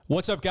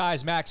What's up,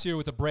 guys? Max here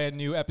with a brand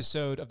new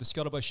episode of the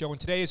Scuttlebutt Show,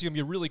 and today is going to be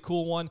a really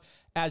cool one.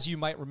 As you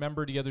might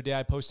remember, the other day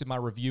I posted my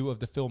review of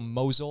the film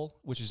Mosul,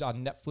 which is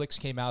on Netflix,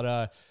 came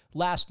out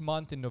last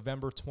month in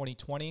November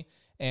 2020,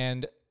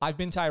 and I've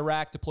been to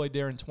Iraq, deployed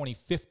there in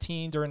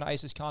 2015 during the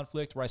ISIS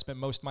conflict, where I spent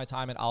most of my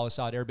time at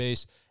Al-Assad Air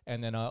Base,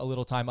 and then a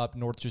little time up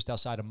north just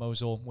outside of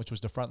Mosul, which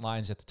was the front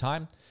lines at the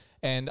time.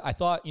 And I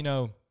thought,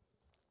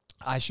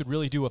 I should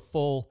really do a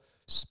full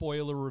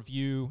spoiler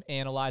review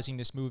analyzing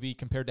this movie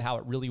compared to how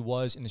it really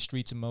was in the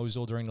streets of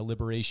Mosul during the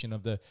liberation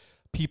of the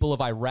people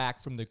of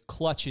Iraq from the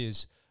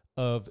clutches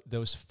of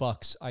those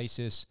fucks,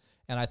 ISIS.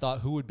 And I thought,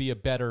 who would be a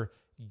better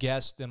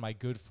guest than my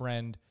good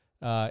friend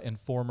and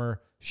former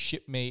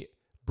shipmate,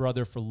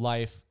 brother for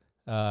life,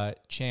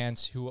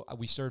 Chance, who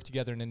we served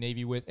together in the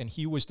Navy with. And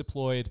he was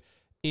deployed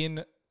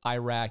in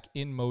Iraq,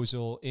 in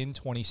Mosul, in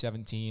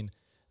 2017,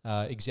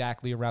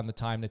 exactly around the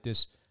time that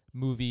this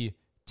movie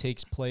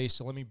takes place.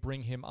 So let me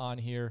bring him on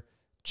here.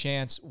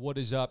 Chance, what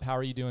is up? How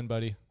are you doing,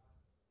 buddy?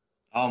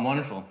 Oh, I'm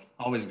wonderful.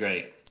 Always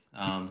great.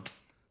 And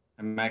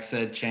Max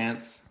said,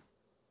 Chance,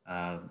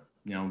 been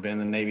in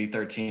the Navy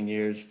 13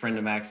 years, friend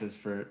of Max's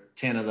for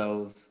 10 of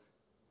those.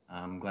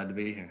 I'm glad to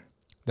be here.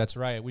 That's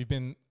right. We've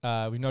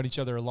known each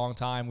other a long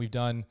time. We've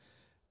done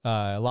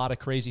a lot of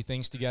crazy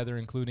things together,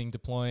 including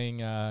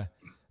deploying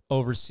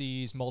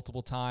overseas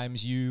multiple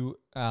times. You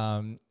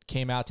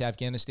came out to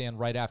Afghanistan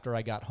right after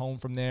I got home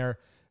from there.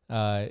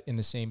 In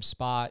the same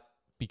spot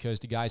because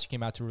the guys who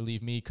came out to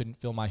relieve me couldn't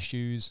fill my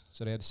shoes,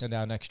 so they had to send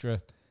out an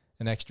extra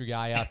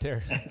guy out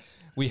there.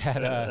 We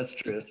had that's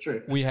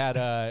true. We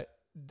had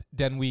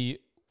then we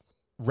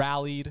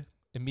rallied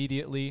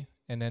immediately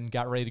and then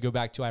got ready to go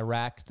back to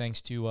Iraq,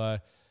 thanks to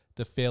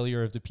the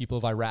failure of the people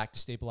of Iraq to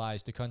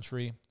stabilize the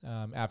country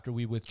after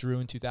we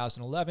withdrew in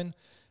 2011,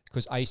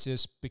 because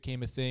ISIS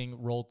became a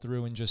thing, rolled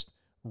through and just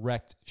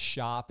wrecked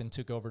shop and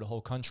took over the whole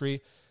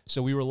country.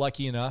 So we were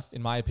lucky enough,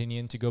 in my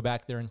opinion, to go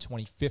back there in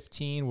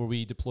 2015 where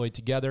we deployed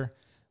together.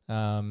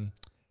 And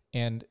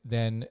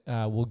then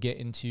we'll get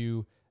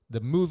into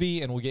the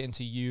movie and we'll get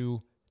into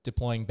you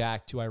deploying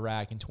back to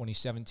Iraq in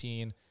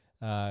 2017,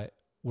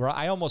 where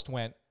I almost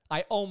went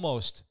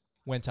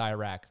to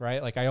Iraq,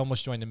 right? Like I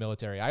almost joined the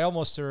military. I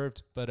almost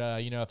served, but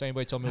if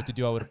anybody told me what to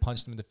do, I would have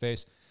punched them in the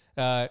face.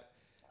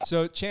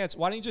 So Chance,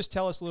 why don't you just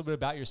tell us a little bit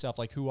about yourself?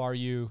 Like, who are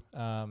you?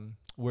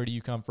 Where do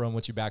you come from?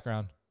 What's your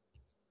background?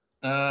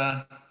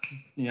 I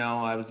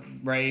was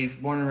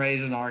born and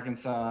raised in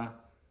Arkansas.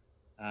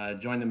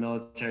 Joined the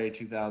military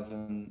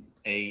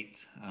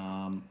 2008.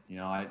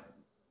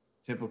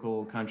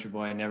 Typical country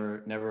boy.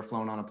 Never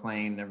flown on a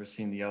plane. Never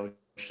seen the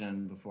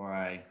ocean before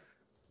I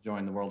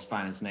joined the world's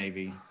finest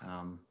Navy.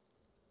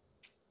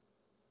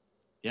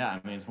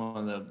 It's one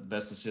of the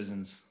best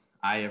decisions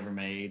I ever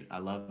made. I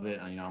love it.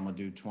 I'm gonna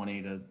do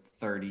 20 to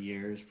 30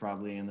 years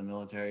probably in the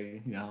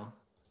military.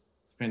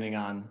 Depending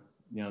on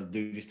the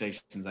duty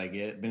stations I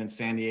get. Been in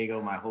San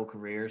Diego my whole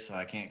career, so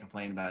I can't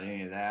complain about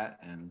any of that.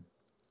 And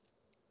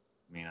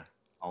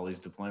all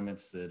these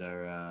deployments that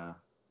are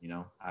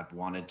I've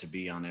wanted to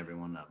be on every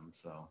one of them.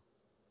 So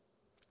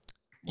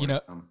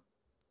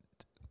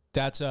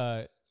that's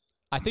I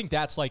think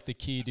that's like the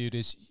key, dude,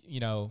 is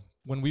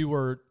when we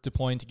were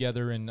deploying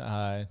together in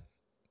the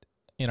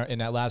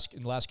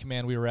last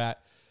command we were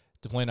at,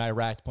 deploying to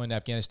Iraq, deploying to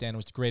Afghanistan,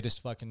 was the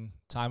greatest fucking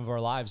time of our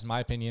lives, in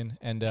my opinion.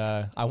 And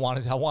I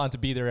wanted to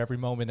be there every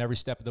moment, every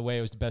step of the way.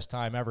 It was the best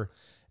time ever.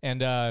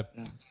 And it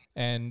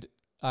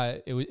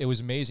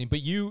was amazing.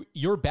 But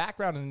your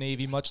background in the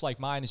Navy, much like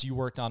mine, is you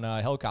worked on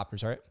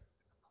helicopters, right?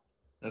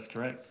 That's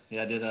correct.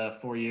 Yeah, I did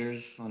 4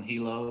 years on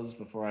helos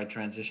before I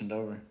transitioned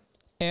over.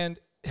 And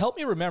help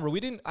me remember,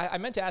 I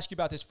meant to ask you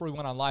about this before we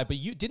went on live, but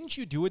didn't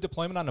you do a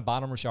deployment on the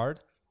Bonham Richard?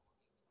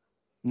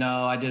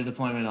 No, I did a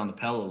deployment on the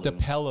Peleliu. The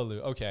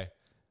Peleliu, okay.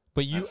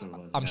 But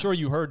I'm sure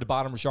you heard the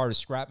Bonham Richard is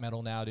scrap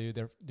metal now, dude.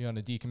 They're going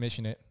to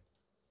decommission it.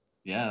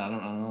 Yeah, I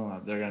don't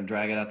know. They're going to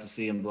drag it out to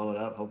sea and blow it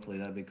up. Hopefully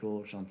that'd be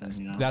cool or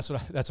something, That's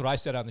what I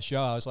said on the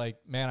show. I was like,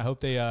 man, I hope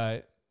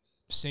they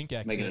sink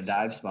exit. Make it a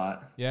dive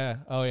spot. Yeah.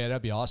 Oh, yeah,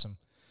 that'd be awesome.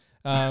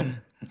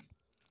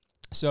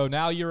 So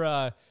now you're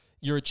a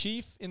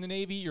chief in the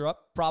Navy. You're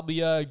up probably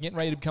getting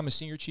ready to become a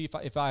senior chief.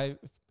 If I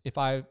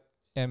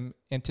am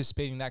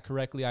anticipating that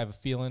correctly, I have a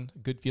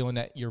good feeling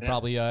that you're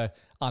probably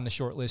on the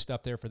short list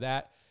up there for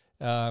that.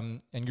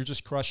 And you're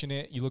just crushing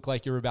it. You look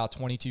like you're about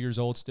 22 years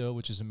old still,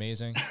 which is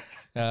amazing.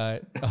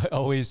 That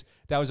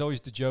was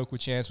always the joke with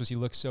Chance, was he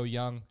looks so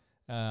young.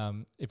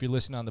 If you're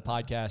listening on the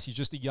podcast, he's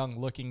just a young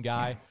looking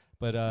guy,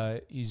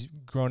 but he's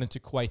grown into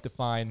quite the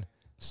fine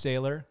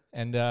sailor.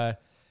 And the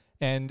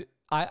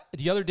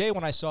other day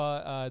when I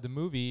saw the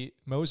movie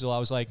Mosul, I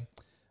was like,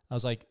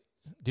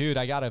 dude,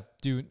 I got to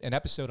do an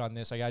episode on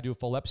this. I got to do a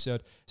full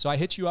episode. So I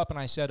hit you up and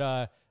I said,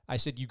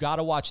 you got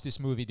to watch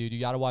this movie, dude. You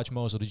got to watch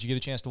Mosul. Did you get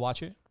a chance to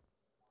watch it?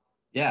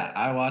 Yeah,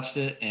 I watched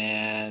it,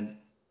 and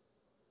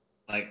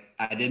I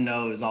didn't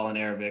know it was all in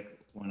Arabic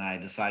when I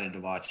decided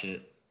to watch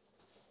it.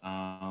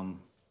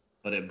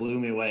 But it blew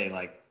me away.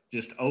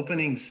 Just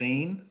opening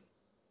scene,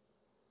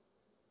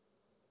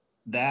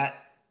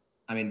 that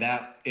I mean,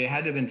 that it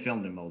had to have been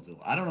filmed in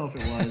Mosul. I don't know if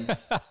it was,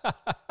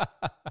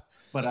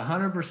 but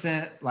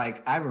 100%.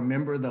 Like I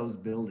remember those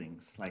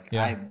buildings. Like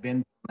Yeah. I've been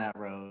on that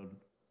road.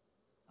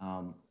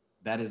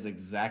 That is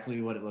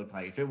exactly what it looked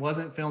like. If it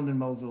wasn't filmed in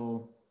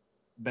Mosul,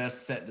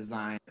 best set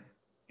design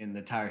in the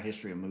entire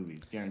history of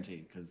movies,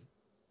 guaranteed. Because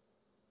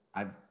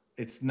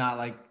it's not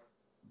like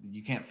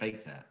you can't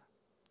fake that.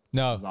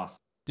 No, it was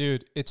awesome,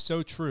 dude. It's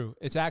so true.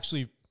 It's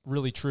actually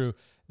really true.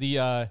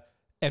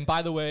 And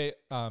by the way,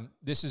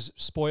 this is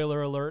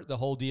spoiler alert. The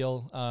whole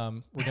deal.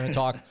 We're gonna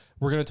talk.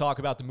 We're gonna talk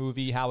about the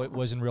movie, how it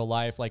was in real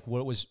life, like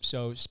what was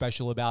so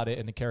special about it,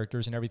 and the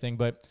characters and everything.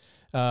 But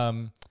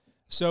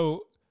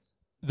so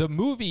the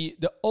movie,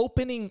 the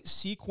opening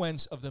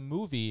sequence of the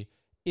movie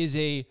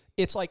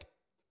it's like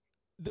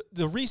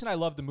the reason I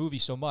love the movie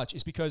so much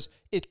is because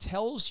it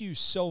tells you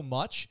so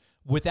much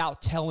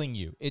without telling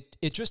you.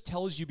 It just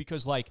tells you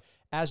because like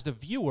as the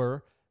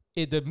viewer,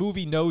 the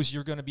movie knows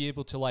you're going to be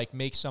able to like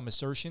make some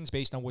assertions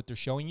based on what they're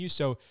showing you.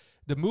 So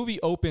the movie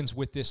opens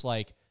with this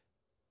like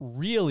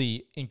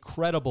really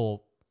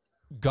incredible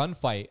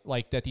gunfight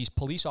like that these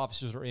police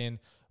officers are in,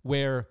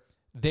 where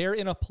they're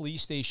in a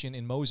police station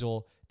in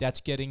Mosul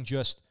that's getting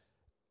just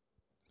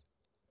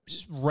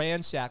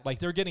ransacked. Like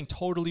they're getting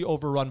totally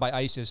overrun by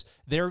ISIS.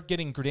 They're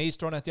getting grenades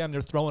thrown at them.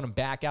 They're throwing them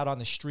back out on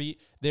the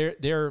street.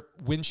 They're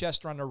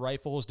Winchester on their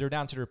rifles. They're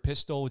down to their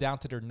pistol, down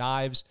to their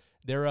knives.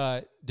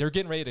 They're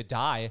getting ready to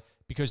die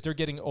because they're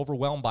getting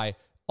overwhelmed by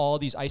all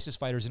these ISIS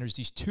fighters. And there's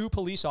these two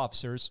police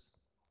officers.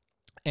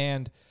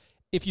 And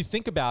if you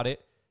think about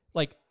it,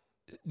 like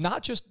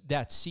not just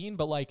that scene,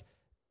 but like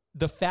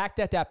the fact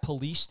that that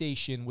police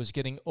station was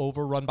getting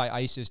overrun by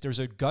ISIS, there's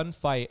a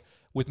gunfight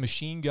with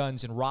machine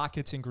guns and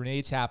rockets and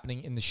grenades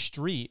happening in the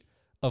street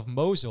of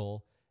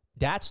Mosul.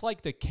 That's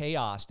like the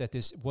chaos that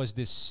this was,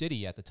 this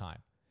city at the time,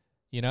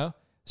 you know?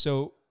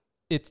 So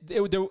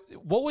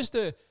what was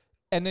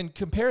and then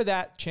compare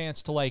that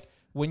chance to like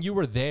when you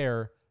were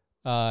there,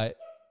 the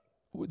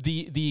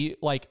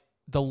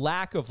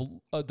lack of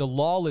the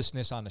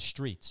lawlessness on the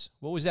streets.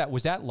 What was that?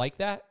 Was that like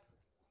that?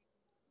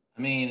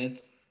 I mean,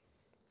 it's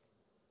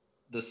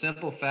the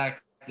simple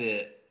fact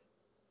that,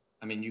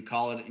 I mean, you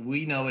call it,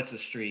 we know it's a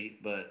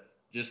street, but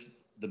just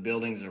the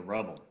buildings are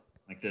rubble.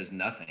 Like there's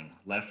nothing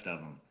left of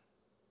them.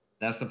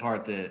 That's the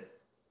part that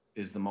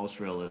is the most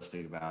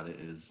realistic about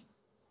it, is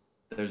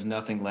there's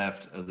nothing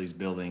left of these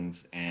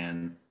buildings.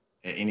 And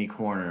at any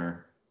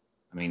corner,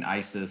 I mean,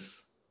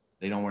 ISIS,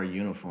 they don't wear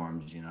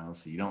uniforms, you know,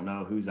 so you don't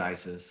know who's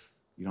ISIS.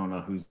 You don't know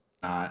who's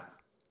not.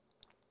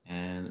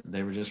 And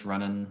they were just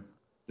running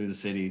through the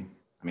city.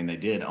 I mean, they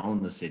did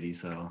own the city,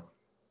 so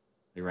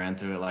they ran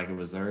through it like it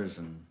was theirs,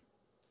 and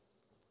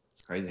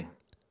it's crazy.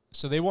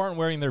 So they weren't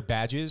wearing their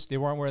badges. They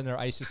weren't wearing their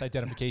ISIS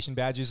identification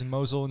badges in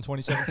Mosul in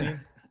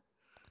 2017?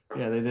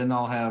 Yeah, they didn't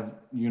all have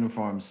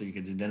uniforms so you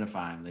could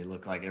identify them. They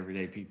look like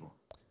everyday people.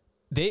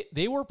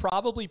 They were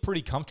probably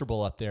pretty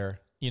comfortable up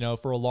there, you know,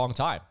 for a long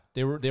time.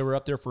 They were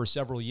up there for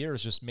several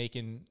years, just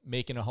making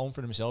a home for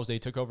themselves. They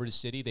took over the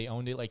city. They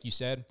owned it, like you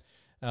said.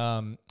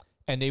 And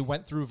they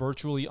went through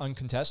virtually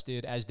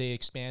uncontested as they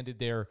expanded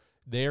their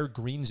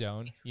green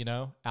zone, you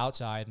know,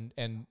 outside,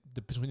 and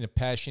between the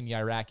Pesh and the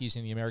Iraqis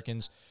and the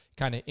Americans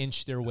kind of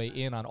inched their way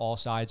in on all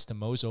sides to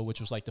Mosul,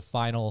 which was like the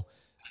final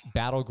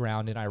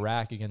battleground in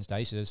Iraq against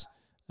ISIS.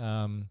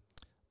 And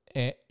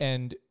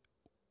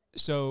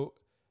so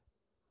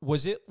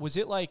was it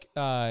like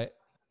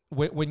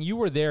when you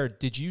were there,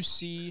 did you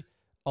see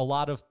a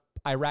lot of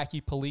Iraqi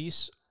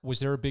police? Was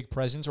there a big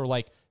presence, or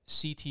like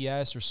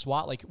CTS or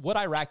SWAT? Like what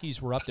Iraqis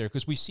were up there?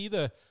 Because we see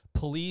the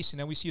police and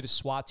then we see the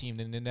SWAT team,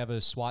 and then they have a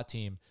SWAT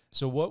team.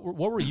 So what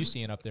were you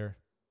seeing up there?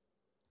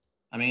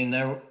 I mean,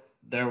 the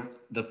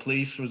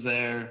police was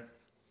there,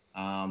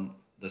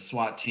 the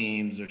SWAT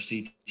teams or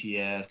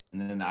CTS,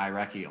 and then the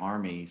Iraqi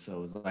army. So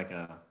it was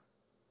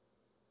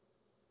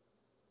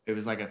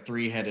like a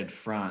three-headed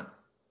front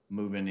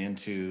moving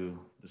into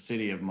the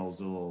city of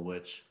Mosul,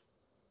 which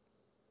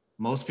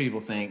most people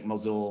think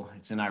Mosul,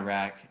 it's in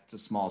Iraq, it's a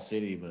small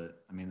city,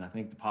 but I mean, I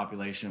think the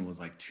population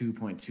was like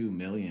 2.2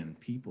 million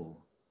people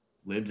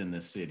lived in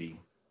this city,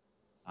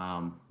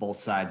 both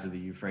sides of the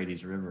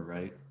Euphrates River,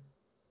 right?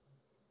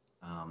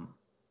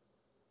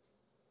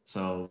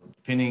 So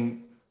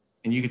depending,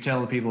 and you could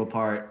tell the people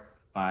apart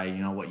by, you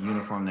know, what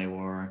uniform they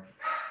wore.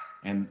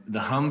 And the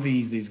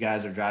Humvees these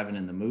guys are driving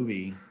in the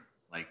movie,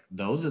 like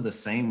those are the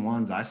same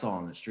ones I saw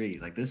on the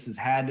street. Like this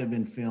had to have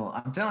been filmed.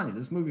 I'm telling you,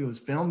 this movie was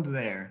filmed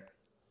there.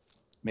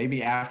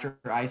 Maybe after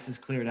ISIS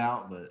cleared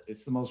out, but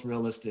it's the most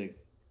realistic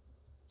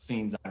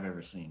scenes I've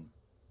ever seen,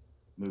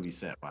 movie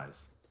set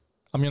wise.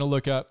 I'm gonna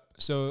look up.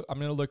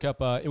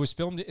 It was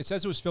filmed. It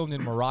says it was filmed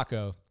in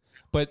Morocco,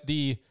 but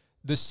the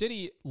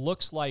city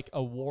looks like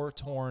a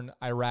war-torn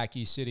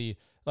Iraqi city.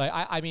 Like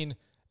I mean,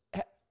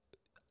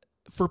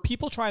 for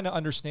people trying to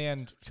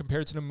understand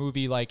compared to the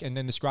movie, like, and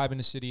then describing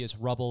the city as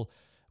rubble,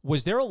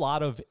 was there a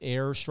lot of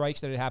air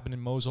strikes that had happened in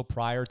Mosul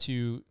prior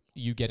to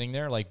you getting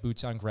there, like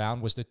boots on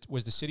ground? Was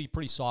the city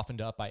pretty softened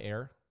up by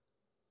air?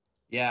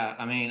 Yeah,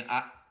 I mean,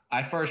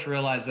 I first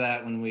realized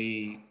that when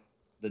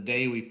the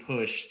day we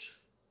pushed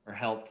or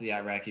helped the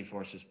Iraqi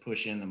forces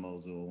push into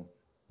Mosul.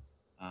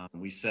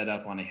 We set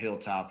up on a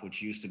hilltop,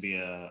 which used to be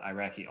a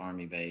Iraqi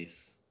army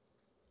base.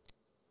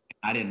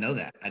 I didn't know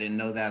that. I didn't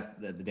know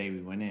that the day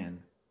we went in.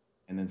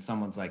 And then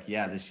someone's like,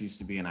 yeah, this used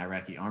to be an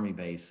Iraqi army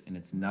base, and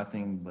it's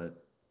nothing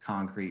but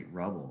concrete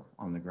rubble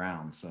on the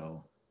ground.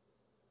 So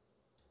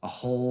a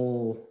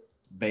whole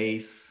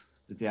base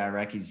that the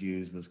Iraqis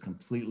used was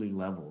completely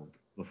leveled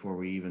before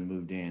we even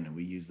moved in, and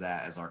we used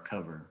that as our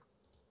cover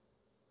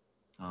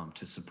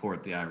to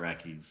support the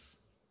Iraqis.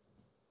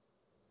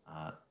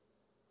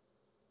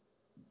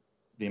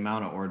 The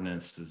amount of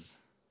ordnance is,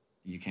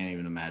 you can't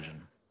even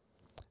imagine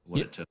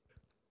what it took.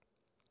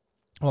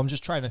 Well, I'm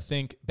just trying to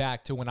think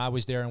back to when I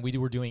was there and we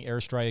were doing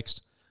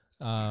airstrikes,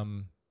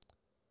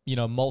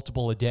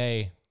 multiple a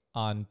day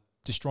on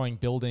destroying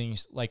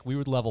buildings. Like, we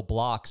would level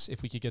blocks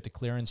if we could get the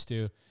clearance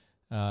to,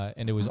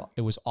 and it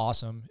was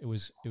awesome. It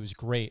was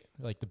great.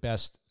 Like, the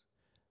best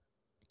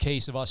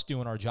case of us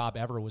doing our job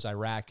ever was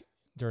Iraq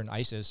during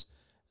ISIS.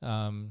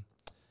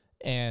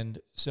 And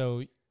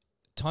so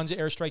tons of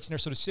airstrikes in there.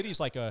 So the city's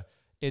like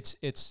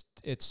it's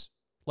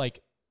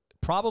like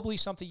probably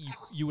something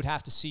you would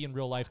have to see in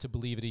real life to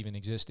believe it even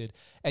existed.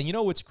 And you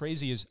know what's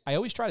crazy is I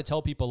always try to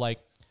tell people, like,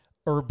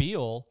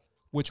 Erbil,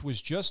 which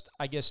was just,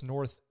 I guess,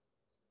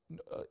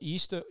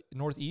 northeast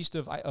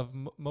of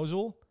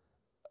Mosul.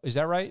 Is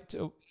that right?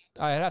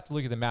 I'd have to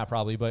look at the map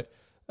probably, but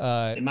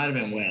it might have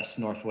been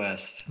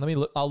northwest.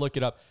 I'll look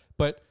it up.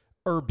 But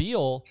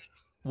Erbil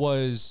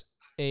was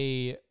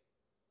a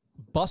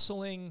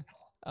bustling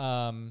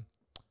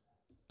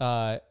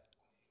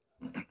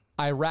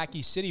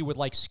Iraqi city with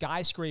like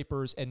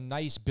skyscrapers and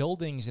nice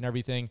buildings and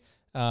everything.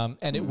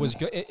 And it was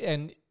good.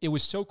 And it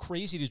was so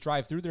crazy to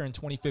drive through there in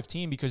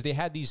 2015 because they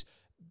had these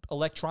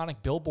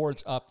electronic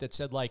billboards up that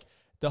said, like,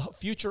 the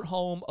future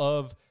home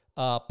of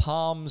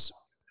Palm's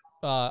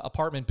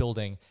apartment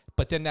building.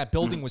 But then that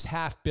building was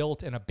half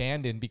built and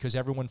abandoned because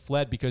everyone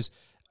fled, because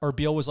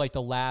Erbil was like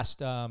the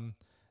last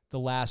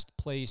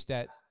place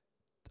that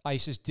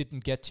ISIS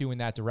didn't get to in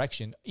that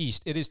direction.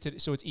 East. It is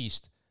so it's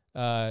east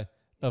of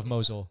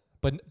Mosul.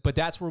 But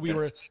that's where we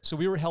were. So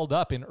we were held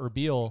up in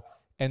Erbil,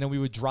 and then we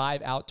would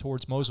drive out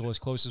towards Mosul as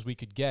close as we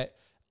could get,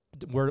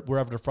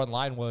 wherever the front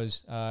line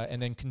was,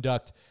 and then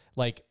conduct,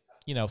 like,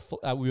 we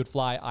would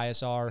fly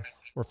ISR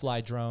or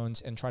fly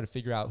drones and try to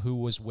figure out who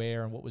was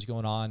where and what was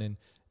going on, and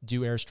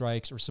do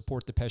airstrikes or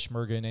support the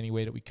Peshmerga in any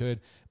way that we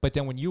could. But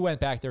then when you went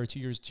back there 2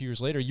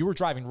 years later, you were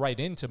driving right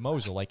into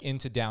Mosul, like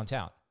into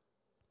downtown.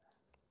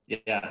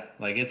 Yeah,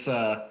 like it's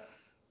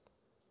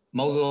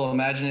Mosul,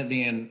 imagine it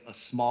being a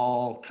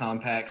small,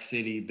 compact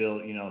city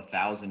built,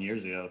 1,000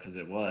 years ago, because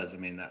it was. I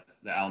mean,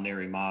 the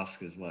Al-Niri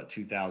Mosque is,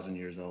 2,000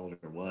 years old,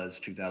 or was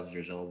 2,000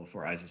 years old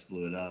before ISIS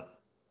blew it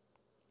up.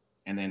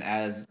 And then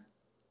as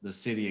the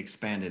city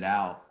expanded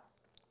out,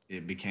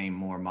 it became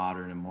more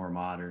modern and more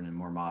modern and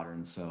more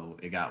modern. So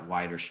it got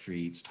wider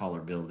streets,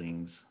 taller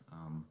buildings.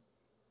 And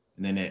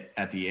then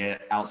at the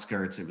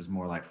outskirts, it was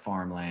more like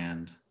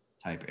farmland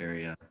type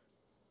area.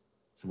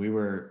 So we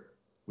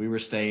were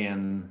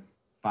staying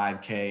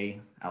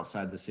 5K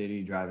outside the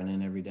city, driving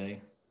in every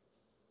day.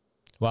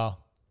 Wow.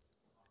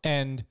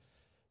 And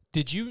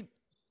did you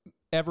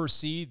ever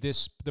see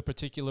the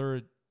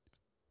particular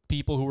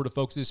people who were the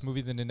focus of this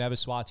movie, the Nineveh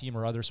SWAT team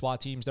or other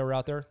SWAT teams that were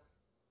out there?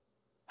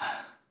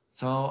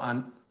 So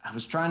I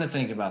was trying to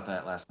think about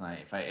that last night.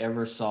 If I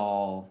ever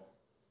saw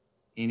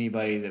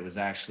anybody that was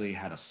actually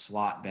had a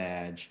SWAT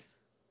badge.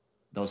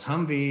 Those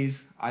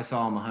Humvees, I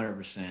saw them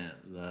 100%.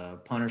 The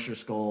Punisher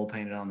skull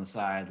painted on the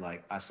side,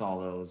 like, I saw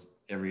those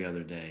every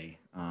other day.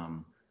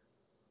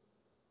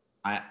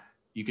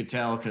 You could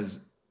tell because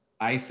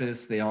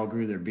ISIS, they all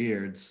grew their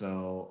beards,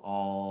 so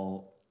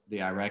all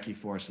the Iraqi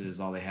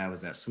forces, all they had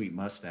was that sweet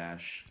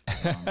mustache.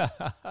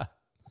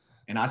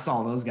 And I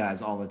saw those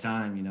guys all the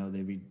time.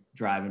 They'd be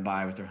driving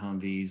by with their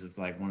Humvees with,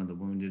 like, one of the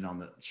wounded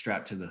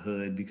strapped to the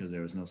hood because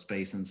there was no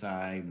space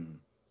inside. And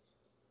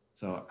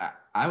so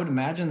I would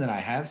imagine that I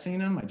have seen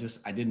them.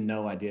 I didn't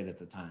know I did at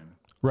the time.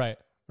 Right.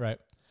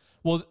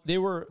 Well, they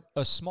were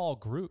a small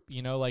group,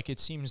 like, it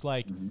seems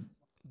like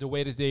the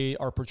way that they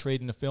are portrayed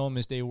in the film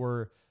is they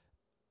were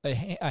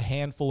a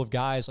handful of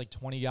guys, like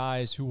 20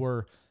 guys who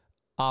were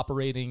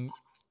operating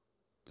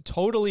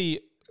totally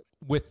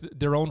with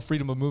their own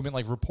freedom of movement,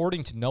 like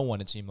reporting to no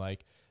one, it seemed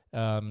like.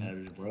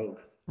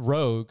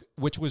 Rogue,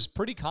 which was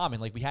pretty common.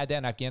 Like, we had that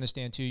in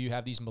Afghanistan too. You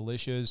have these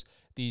militias,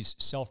 these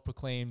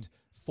self-proclaimed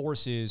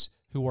forces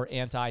who are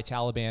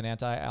anti-Taliban,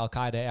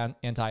 anti-Al-Qaeda,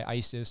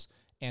 anti-ISIS,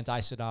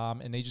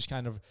 anti-Saddam, and they just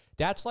kind of,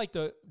 that's like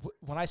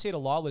when I say the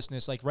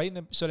lawlessness, like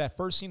so that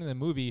first scene in the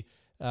movie,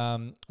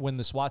 when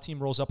the SWAT team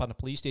rolls up on the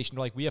police station,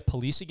 they're like, we have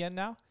police again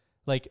now?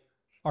 Like,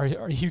 are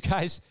you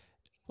guys,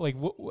 like,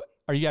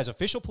 are you guys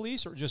official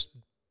police or just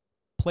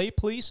play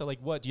police? Or, like,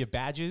 what, do you have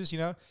badges,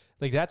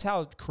 Like, that's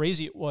how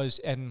crazy it was,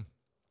 and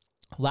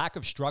lack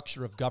of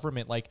structure of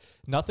government, like,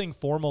 nothing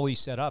formally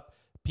set up.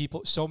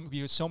 So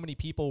many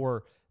people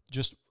were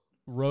just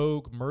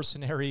rogue,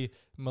 mercenary,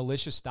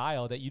 militia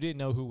style that you didn't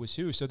know who was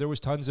who. So there was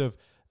tons of,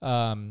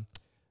 they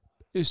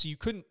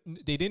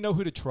didn't know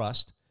who to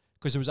trust.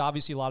 Because there was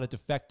obviously a lot of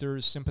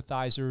defectors,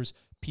 sympathizers,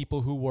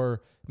 people who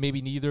were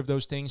maybe neither of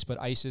those things, but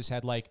ISIS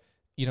had like,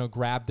 you know,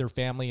 grabbed their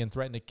family and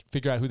threatened to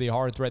figure out who they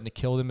are and threatened to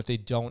kill them if they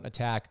don't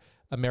attack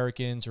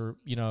Americans or,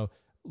 you know,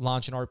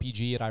 launch an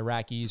RPG at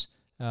Iraqis.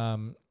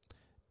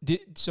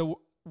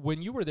 So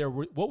when you were there,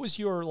 what was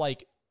your,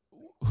 like,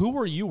 who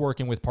were you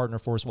working with partner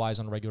force wise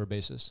on a regular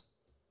basis?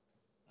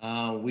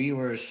 We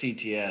were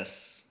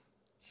CTS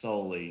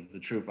solely, the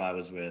troop I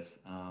was with.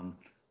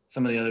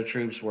 Some of the other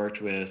troops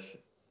worked with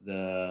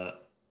the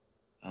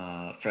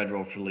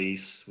federal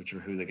police, which were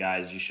who the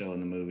guys you show in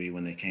the movie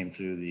when they came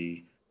through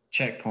the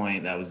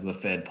checkpoint. That was the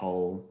Fed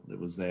pole that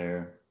was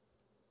there.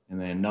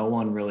 And then no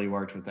one really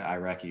worked with the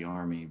Iraqi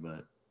army,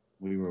 but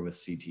we were with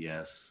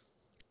CTS.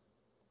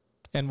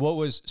 And what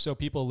was, so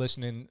people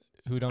listening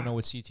who don't know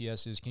what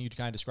CTS is, can you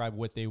kind of describe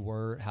what they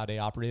were, how they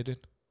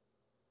operated?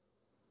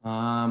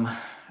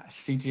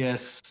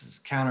 CTS is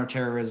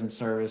Counterterrorism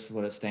Service,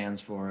 what it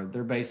stands for.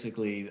 They're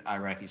basically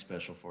Iraqi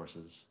Special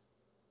Forces.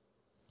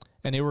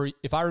 And they were,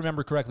 if I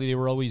remember correctly, they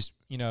were always,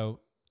 you know,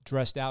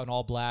 dressed out in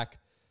all black.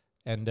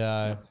 And,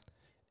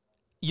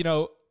 you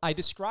know, I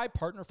describe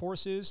partner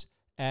forces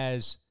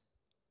as,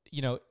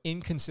 you know,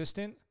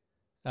 inconsistent.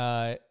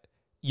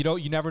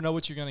 You never know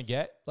what you're going to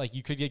get. Like,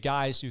 you could get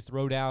guys who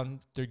throw down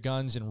their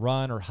guns and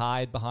run or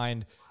hide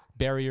behind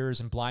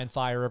barriers and blind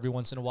fire every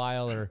once in a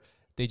while, or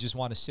they just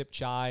want to sip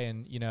chai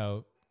and, you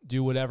know,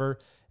 do whatever.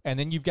 And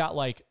then you've got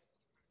like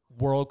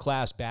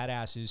world-class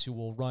badasses who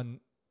will run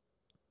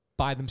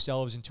by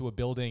themselves into a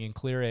building and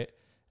clear it.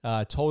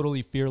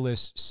 Totally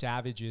fearless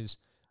savages.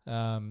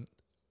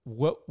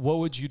 What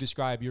would you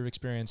describe your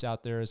experience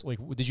out there as? Like,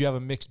 did you have a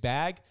mixed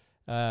bag,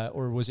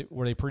 or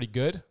were they pretty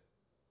good?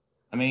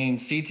 I mean,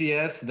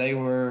 CTS, they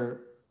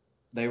were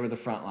the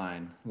front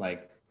line.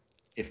 Like,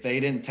 if they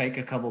didn't take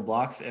a couple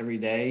blocks every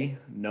day,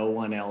 no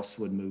one else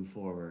would move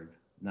forward.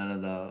 None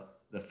of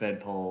the Fed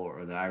pole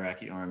or the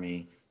Iraqi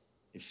army.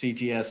 If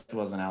CTS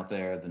wasn't out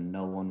there, then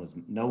no one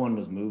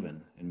was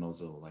moving in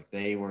Mosul. Like,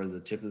 they were the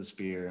tip of the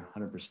spear,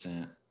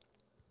 100%.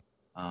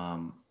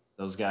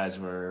 Those guys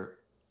were,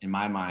 in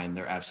my mind,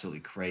 they're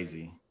absolutely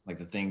crazy. Like,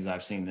 the things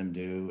I've seen them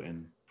do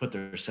and put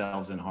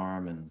themselves in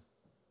harm, and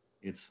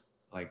it's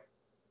like,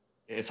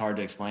 it's hard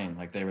to explain.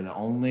 Like, they were the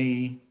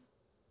only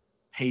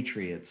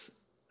patriots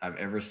I've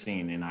ever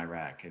seen in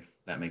Iraq, if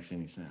that makes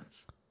any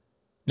sense.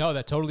 No,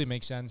 that totally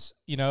makes sense.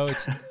 You know,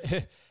 it's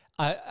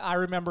I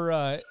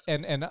remember,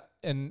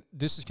 and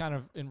this is kind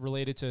of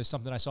related to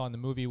something I saw in the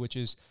movie, which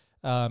is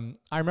I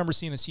remember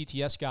seeing a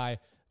CTS guy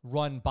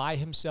run by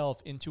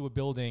himself into a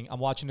building. I'm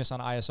watching this on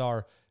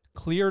ISR,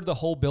 cleared the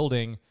whole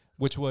building,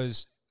 which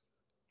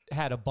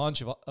had a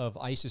bunch of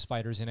ISIS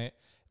fighters in it,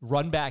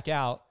 run back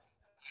out,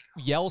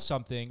 yell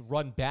something,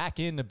 run back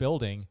in the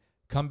building,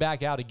 come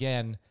back out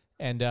again,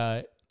 and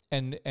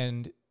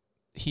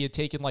he had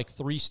taken like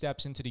 3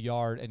 steps into the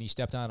yard and he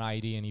stepped on an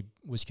IED and he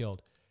was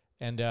killed.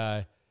 And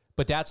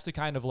but that's the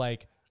kind of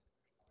like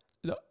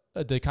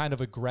the kind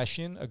of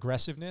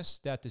aggressiveness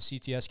that the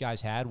CTS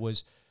guys had.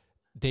 Was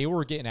they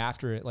were getting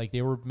after it, like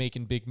they were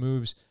making big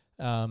moves,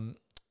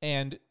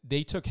 and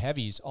they took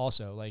heavies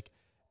also. Like,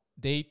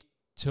 they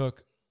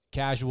took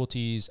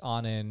casualties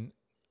on an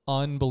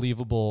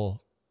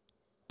unbelievable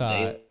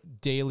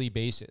daily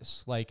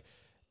basis. Like,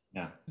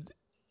 yeah,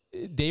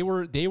 they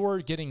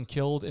were getting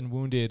killed and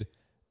wounded,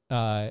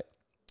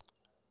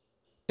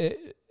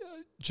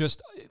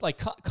 just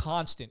like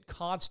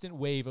constant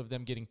wave of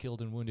them getting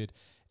killed and wounded,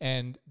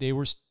 and they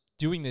were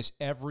doing this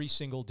every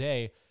single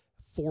day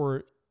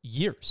for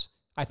years.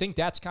 I think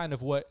that's kind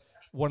of what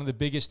one of the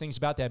biggest things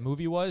about that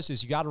movie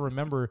is you got to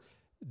remember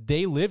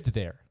they lived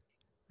there,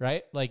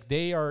 right? Like,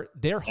 they're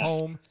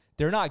home.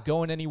 They're not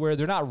going anywhere.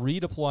 They're not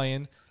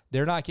redeploying.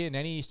 They're not getting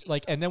any,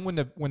 like, and then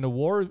when the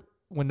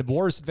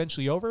war is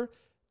eventually over,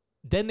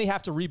 then they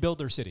have to rebuild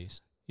their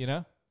cities, you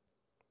know?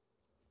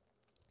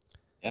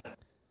 Yeah,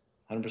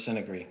 100%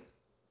 agree.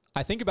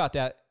 I think about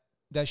that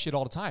shit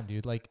all the time,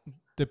 dude. Like,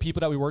 the people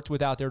that we worked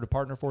with out there, the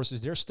partner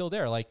forces, they're still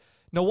there. Like,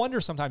 no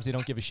wonder sometimes they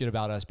don't give a shit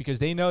about us, because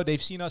they know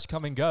they've seen us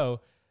come and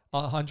go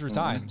 100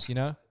 times, you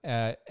know?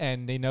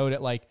 And they know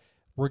that, like,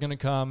 we're going to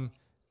come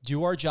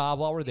do our job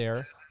while we're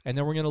there, and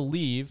then we're going to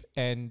leave,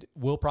 and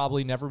we'll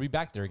probably never be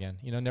back there again,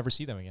 you know, never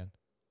see them again.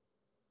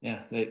 Yeah,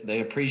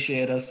 they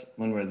appreciate us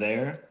when we're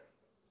there.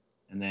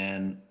 And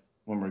then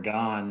when we're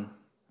gone,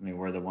 I mean,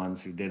 we're the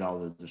ones who did all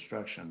the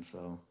destruction.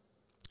 So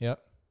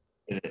yep,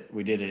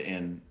 we did it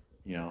in,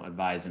 you know,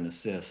 advise and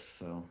assist.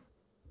 So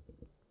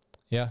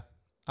yeah,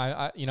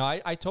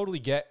 I totally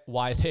get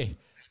why they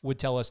would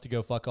tell us to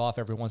go fuck off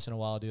every once in a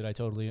while, dude. I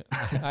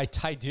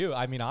do.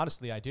 I mean,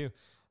 honestly, I do.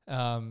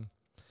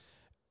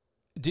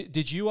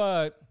 Did you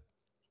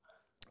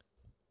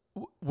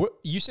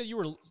you said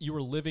you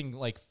were living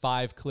like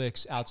 5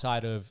 clicks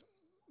outside of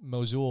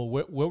Mosul.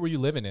 What were you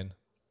living in?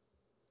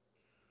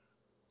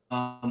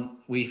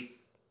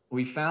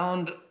 We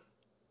found,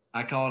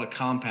 I call it a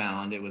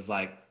compound. It was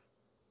like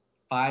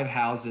 5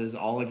 houses,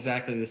 all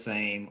exactly the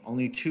same.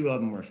 Only 2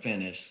 of them were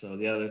finished, so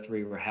the other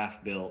 3 were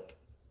half built.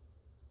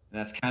 And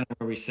that's kind of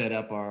where we set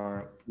up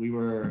we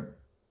were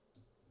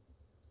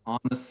on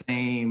the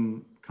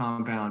same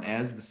compound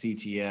as the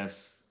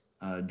CTS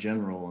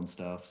general and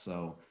stuff.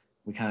 So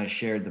we kind of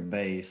shared the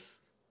base.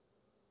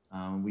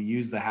 We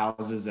used the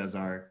houses as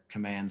our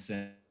command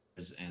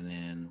centers, and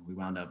then we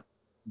wound up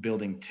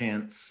building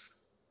tents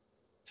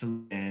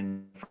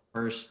and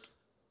first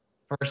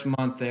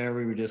month there,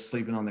 we were just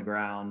sleeping on the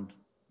ground,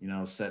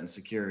 setting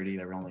security.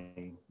 There were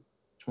only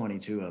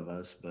 22 of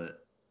us,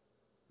 but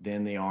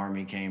then the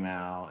army came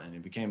out, and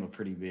it became a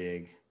pretty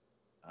big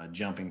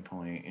jumping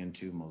point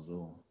into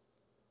Mosul.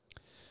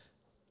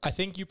 I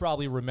think you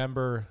probably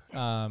remember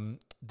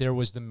there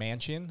was the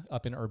mansion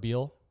up in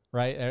Erbil,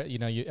 right?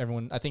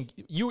 Everyone. I think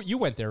you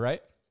went there,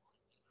 right?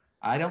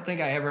 I don't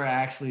think I ever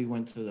actually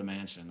went to the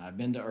mansion. I've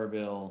been to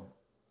Erbil,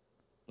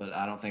 but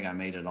I don't think I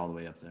made it all the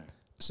way up there.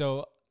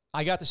 So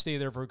I got to stay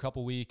there for a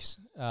couple weeks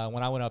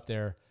when I went up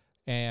there,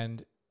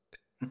 and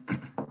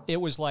it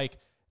was like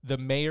the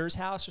mayor's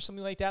house or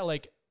something like that,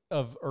 like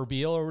of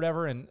Erbil or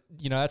whatever. And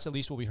that's at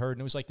least what we heard.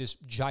 And it was like this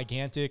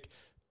gigantic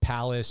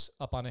palace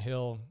up on a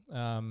hill.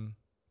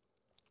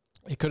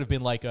 It could have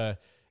been like an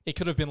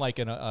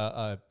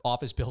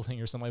office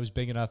building or something. It was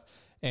big enough,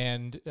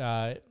 and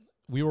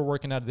we were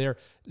working out of there.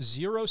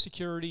 Zero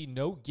security,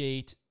 no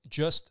gate,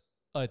 just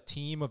a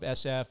team of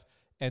SF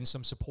and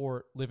some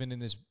support living in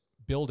this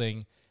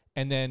building.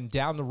 And then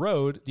down the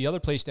road, the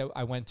other place that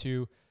I went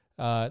to,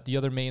 the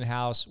other main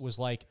house was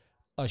like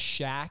a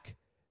shack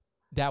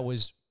that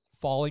was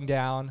falling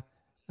down.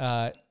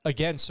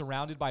 Again,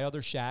 surrounded by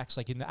other shacks,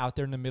 like out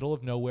there in the middle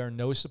of nowhere,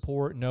 no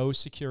support, no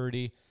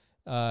security.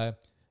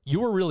 You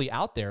were really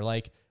out there.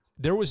 Like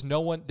there was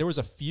no one. There was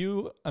a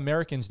few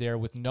Americans there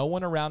with no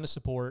one around to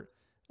support.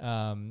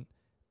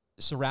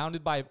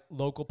 Surrounded by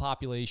local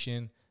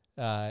population.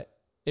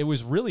 It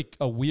was really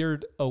a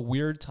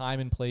weird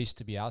time and place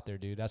to be out there,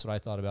 dude. That's what I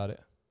thought about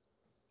it.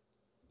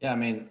 Yeah, I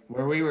mean,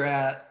 where we were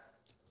at,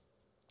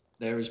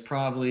 there was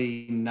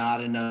probably not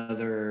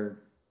another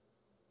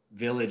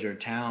village or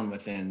town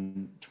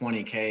within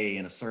 20K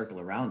in a circle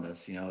around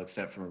us,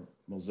 except for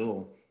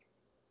Mosul.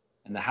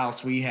 And the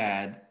house we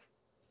had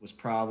was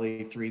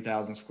probably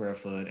 3,000 square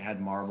foot. It had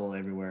marble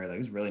everywhere. Like, it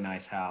was a really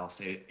nice house.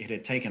 It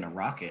had taken a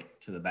rocket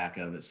to the back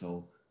of it.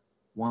 So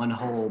one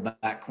whole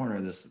back corner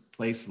of this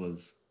place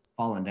was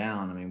falling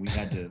down. I mean, we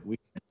had to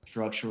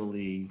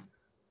structurally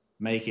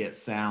make it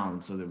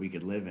sound so that we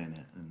could live in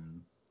it.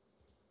 And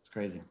it's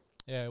crazy.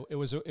 Yeah, it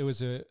was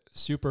a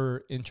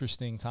super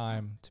interesting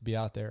time to be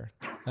out there.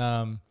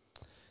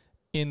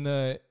 In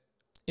the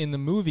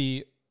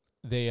movie,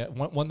 they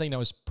one thing that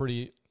was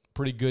pretty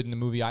good in the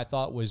movie, I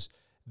thought, was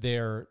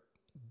their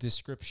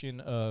description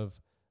of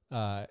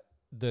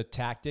the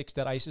tactics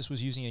that ISIS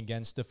was using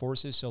against the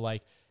forces. So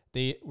like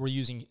they were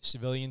using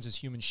civilians as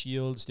human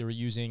shields. They were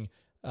using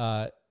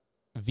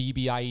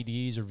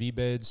VBIEDs or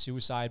VBIDs,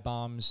 suicide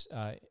bombs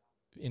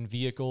in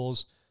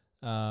vehicles.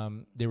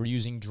 They were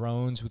using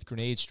drones with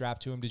grenades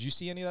strapped to them. Did you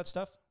see any of that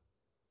stuff?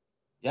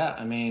 Yeah,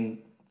 I mean,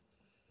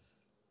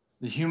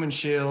 the human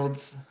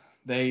shields,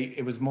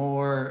 it was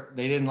more,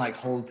 they didn't like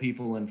hold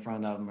people in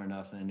front of them or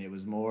nothing. It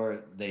was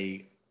more,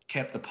 they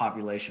kept the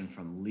population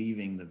from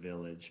leaving the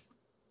village.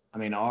 I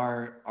mean,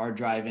 our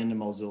drive into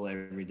Mosul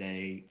every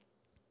day,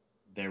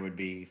 there would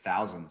be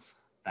thousands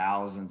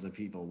of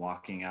people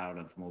walking out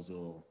of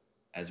Mosul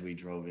as we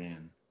drove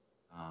in.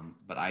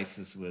 But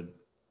ISIS would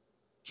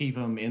keep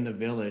them in the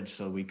village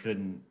so we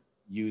couldn't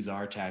use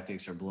our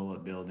tactics or blow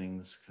up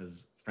buildings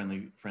because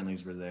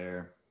friendlies were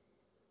there.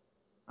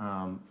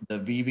 The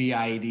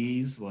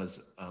VBIEDs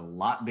was a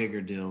lot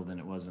bigger deal than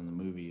it was in the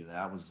movie.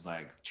 That was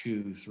like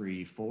 2,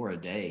 3, 4 a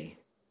day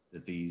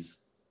that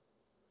these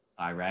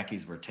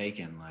Iraqis were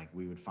taking. Like,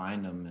 we would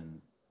find them, and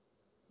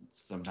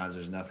sometimes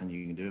there's nothing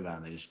you can do about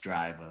them. They just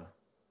drive a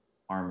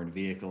armored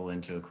vehicle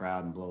into a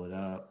crowd and blow it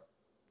up.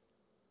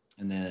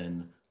 And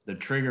then the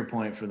trigger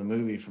point for the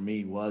movie for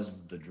me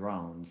was the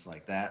drones.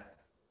 Like that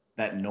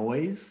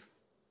noise,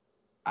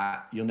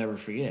 you'll never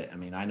forget. I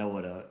mean, I know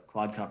what a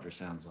quadcopter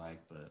sounds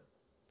like, but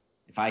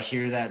if I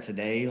hear that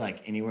today,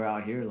 like anywhere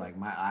out here, like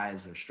my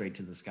eyes are straight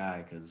to the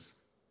sky because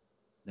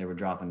they were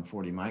dropping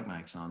 40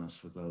 mics on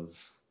us with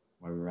those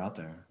while we were out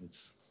there.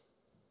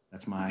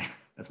 That's my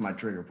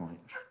trigger point.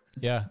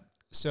 Yeah.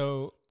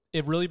 So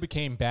it really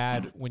became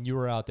bad when you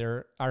were out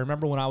there. I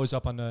remember when I was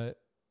up on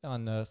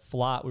the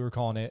flot, we were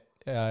calling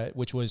it,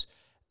 which was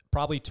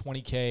probably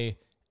 20K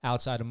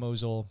outside of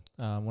Mosul.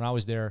 When I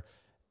was there,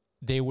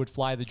 they would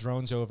fly the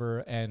drones over,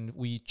 and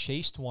we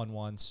chased one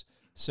once.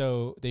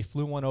 So they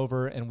flew one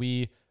over, and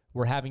we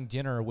were having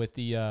dinner with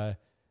the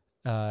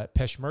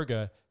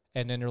Peshmerga,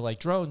 and then they're like,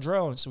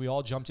 drone. So we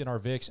all jumped in our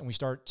Vicks, and we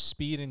start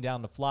speeding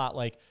down the flot,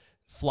 like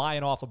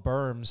flying off of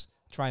berms,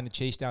 trying to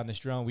chase down this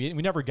drone. We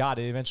never got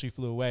it. It eventually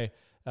flew away.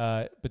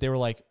 But they were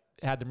like,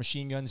 had the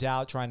machine guns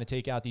out trying to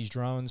take out these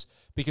drones,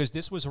 because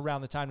this was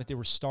around the time that they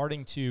were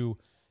starting to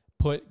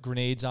put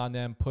grenades on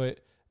them,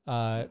 put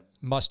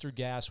mustard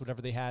gas,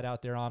 whatever they had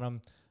out there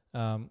on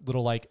them,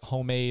 little like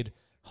homemade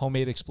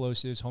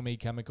explosives, homemade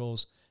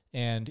chemicals,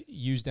 and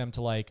use them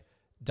to like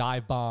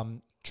dive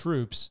bomb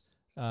troops.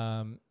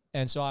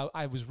 And so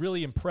I was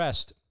really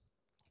impressed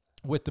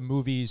with the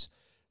movie's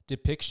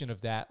depiction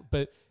of that.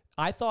 But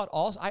I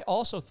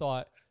also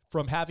thought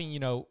from having,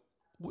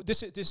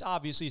 this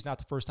obviously is not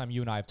the first time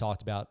you and I have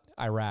talked about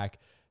Iraq,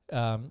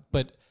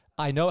 but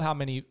I know how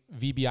many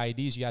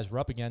VBIEDs you guys were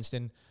up against,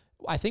 and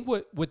I think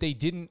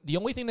the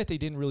only thing that they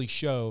didn't really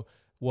show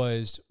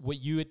was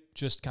what you had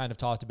just kind of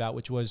talked about,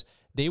 which was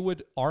they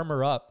would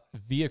armor up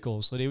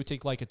vehicles. So they would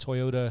take like a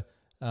Toyota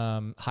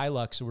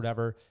Hilux or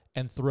whatever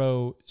and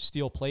throw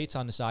steel plates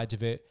on the sides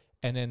of it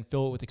and then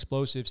fill it with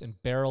explosives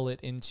and barrel it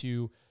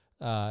into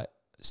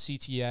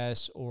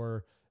CTS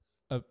or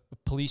a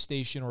police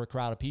station or a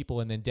crowd of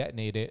people and then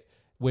detonate it,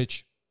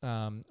 which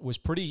was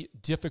pretty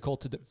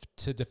difficult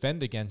to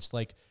defend against.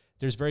 Like,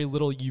 there's very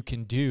little you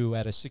can do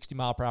at a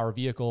 60-mile-per-hour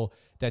vehicle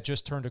that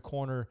just turned a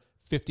corner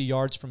 50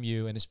 yards from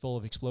you and is full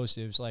of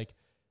explosives. Like,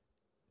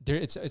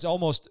 it's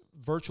almost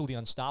virtually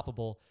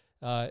unstoppable.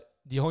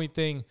 The only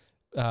thing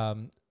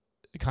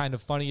kind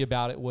of funny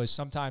about it was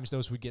sometimes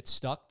those would get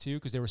stuck too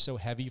because they were so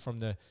heavy from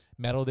the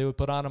metal they would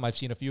put on them. I've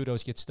seen a few of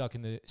those get stuck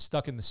in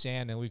the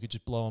sand, and we could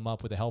just blow them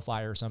up with a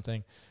hellfire or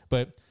something.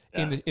 But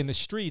in the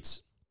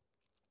streets,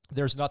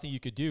 there's nothing you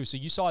could do. So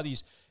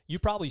you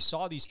probably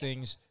saw these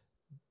things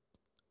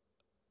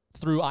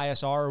through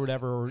ISR or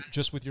whatever, or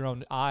just with your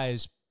own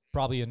eyes,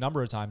 probably a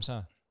number of times,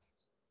 huh?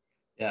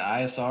 Yeah,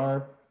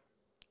 ISR,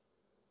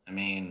 I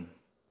mean,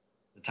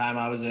 the time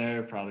I was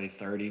there, probably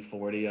 30,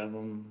 40 of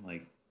them.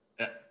 Like,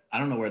 I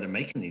don't know where they're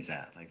making these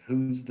at. Like,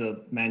 who's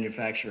the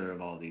manufacturer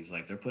of all these?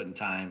 Like, they're putting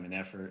time and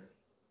effort.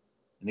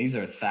 And these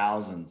are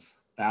thousands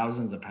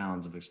of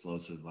pounds of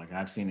explosive. Like,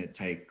 I've seen it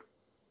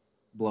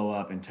blow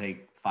up and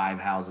take 5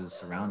 houses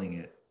surrounding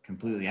it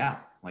completely out,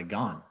 like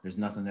gone. There's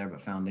nothing there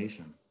but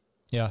foundation.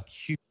 Yeah.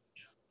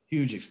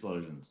 Huge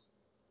explosions.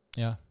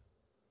 Yeah.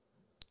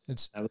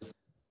 That was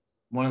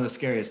one of the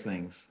scariest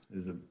things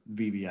is a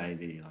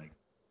VBIED. Like,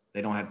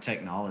 they don't have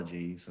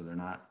technology, so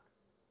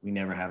we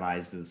never have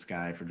eyes to the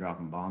sky for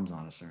dropping bombs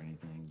on us or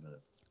anything,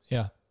 but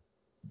yeah,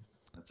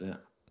 that's it.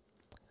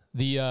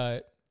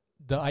 The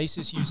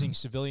ISIS using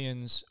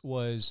civilians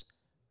was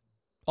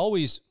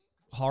always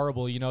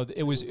horrible.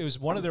 It was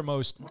one of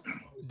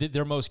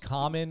their most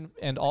common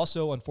and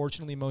also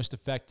unfortunately most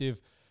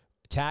effective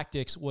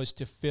tactics was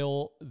to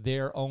fill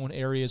their own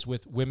areas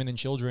with women and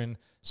children,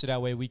 so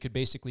that way we could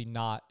basically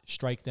not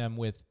strike them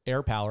with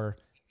air power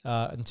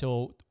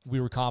until we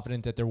were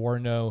confident that there were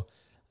no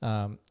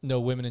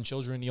women and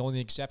children. The only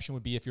exception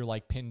would be if you're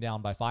like pinned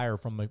down by fire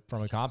from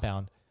a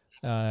compound,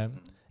 and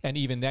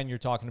even then you're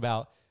talking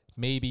about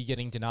maybe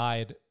getting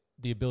denied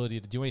the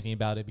ability to do anything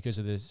about it because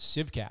of the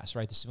CivCas,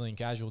 right? The civilian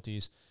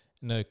casualties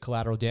and the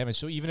collateral damage.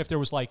 So even if there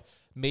was like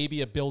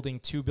maybe a building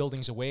 2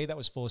 buildings away that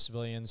was full of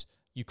civilians,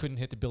 you couldn't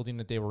hit the building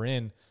that they were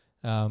in.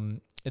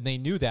 And they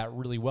knew that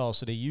really well.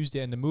 So they used it.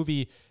 And the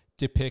movie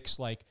depicts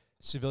like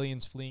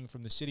civilians fleeing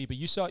from the city. But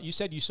you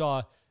said you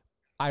saw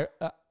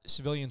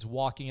civilians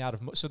walking out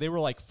of, so they were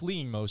like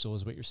fleeing Mosul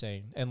is what you're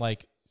saying. And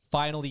like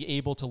finally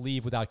able to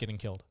leave without getting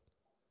killed.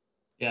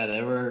 Yeah,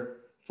 they were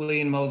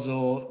fleeing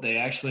Mosul. They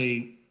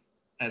actually,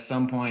 at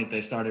some point,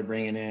 they started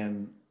bringing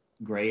in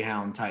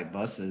Greyhound type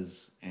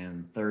buses,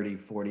 and 30,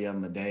 40 of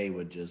them a day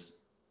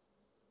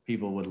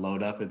people would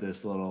load up at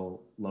this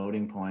little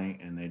loading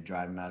point and they'd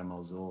drive them out of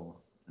Mosul.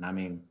 And I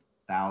mean,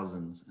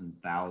 thousands and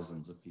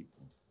thousands of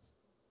people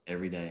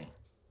every day.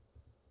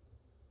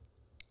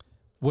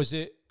 Was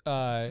the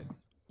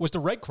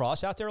Red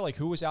Cross out there? Like,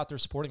 who was out there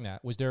supporting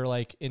that? Was there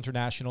like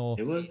international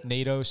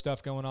NATO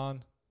stuff going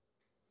on?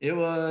 It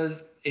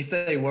was, if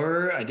they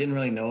were, I didn't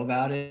really know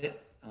about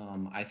it.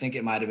 I think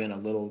it might've been a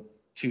little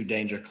too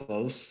danger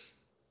close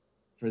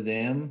for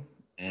them.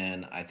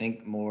 And I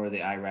think more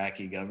the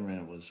Iraqi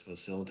government was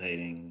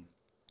facilitating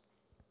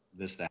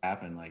this to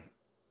happen. Like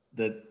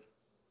the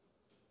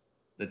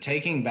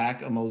taking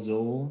back of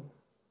Mosul,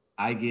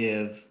 I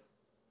give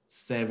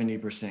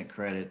 70%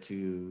 credit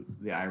to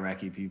the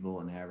Iraqi people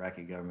and the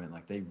Iraqi government.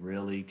 Like, they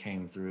really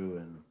came through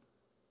and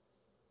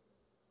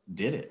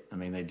did it. I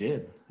mean, they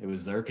did. It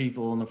was their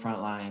people in the front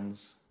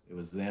lines. It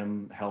was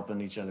them helping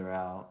each other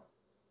out.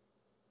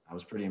 I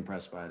was pretty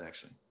impressed by it,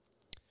 actually.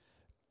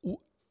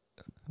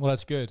 Well,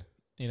 that's good.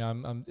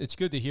 It's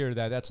good to hear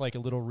that. That's like a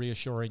little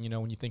reassuring,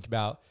 when you think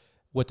about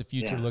what the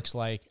future looks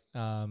like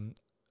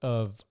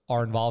of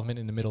our involvement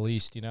in the Middle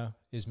East,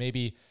 is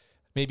maybe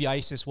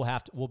ISIS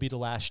will be the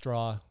last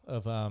straw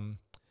of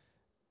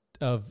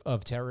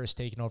terrorists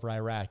taking over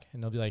Iraq.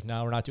 And they'll be like,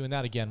 no, we're not doing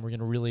that again. We're going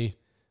to really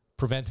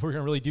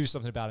do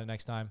something about it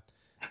next time.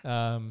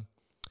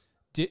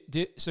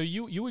 So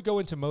you would go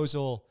into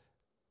Mosul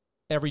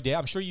every day.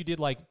 I'm sure you did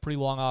like pretty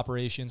long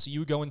operations. So you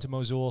would go into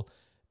Mosul.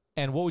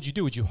 And what would you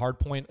do? Would you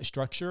hardpoint a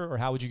structure, or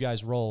how would you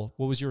guys roll?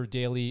 What was your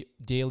daily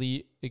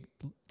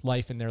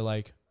life in there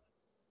like?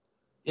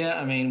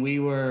 Yeah, I mean, we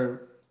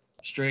were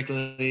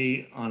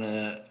strictly on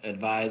a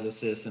advise,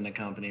 assist, and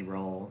accompany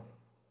role.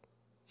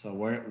 So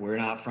we're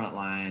not front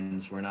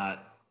lines. We're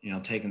not,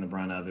 taking the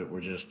brunt of it.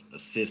 We're just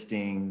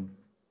assisting,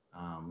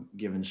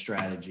 giving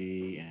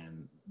strategy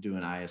and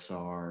doing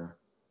ISR.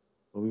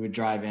 But we would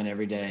drive in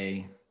every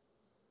day,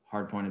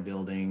 hardpoint a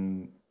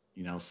building,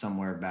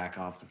 somewhere back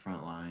off the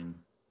front line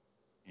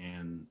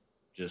and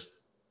just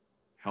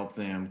help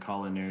them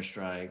call in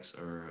airstrikes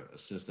or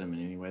assist them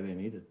in any way they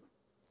needed.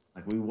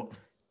 Like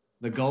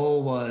the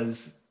goal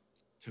was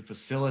to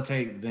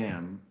facilitate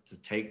them to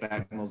take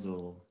back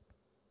Mosul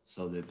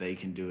so that they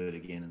can do it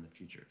again in the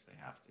future if they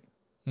have to.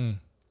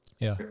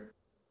 Yeah.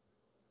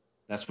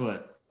 That's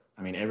what,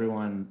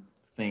 everyone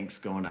thinks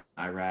going to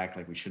Iraq,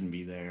 like we shouldn't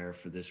be there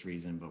for this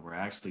reason, but we're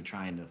actually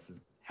trying to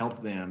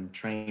help them,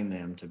 train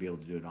them to be able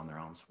to do it on their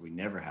own. So we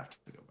never have to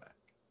go back.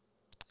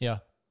 Yeah.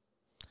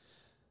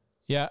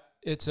 Yeah.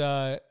 It's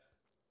a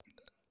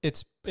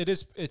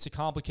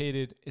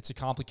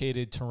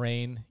complicated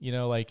terrain,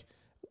 like,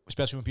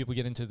 especially when people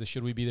get into the,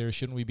 should we be there?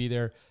 Shouldn't we be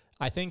there?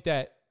 I think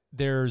that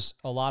there's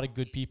a lot of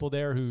good people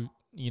there who,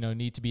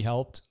 need to be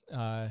helped,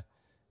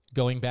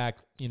 going back,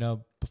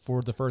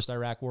 before the first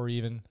Iraq war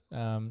even.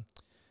 And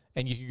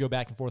you could go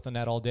back and forth on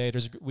that all day.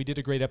 We did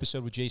a great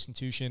episode with Jason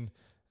Tushin,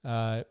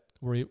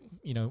 where,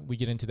 we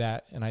get into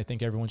that, and I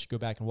think everyone should go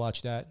back and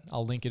watch that.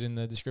 I'll link it in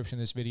the description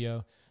of this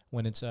video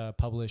when it's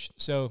published.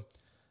 So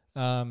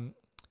in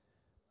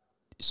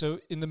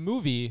the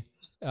movie,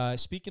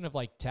 speaking of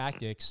like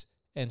tactics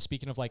and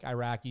speaking of like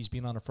Iraqis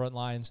being on the front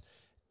lines,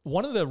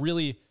 one of the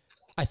really,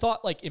 I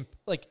thought like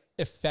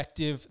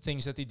effective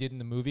things that they did in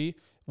the movie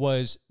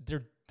was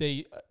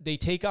they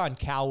take on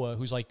Kawa,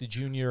 who's like the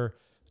junior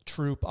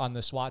troop on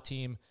the SWAT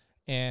team,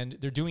 and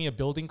they're doing a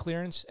building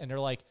clearance, and they're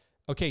like,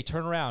 okay,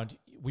 turn around.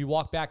 We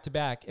walk back to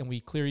back and we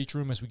clear each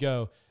room as we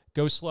go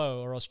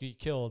slow or else you get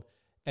killed.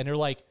 And they're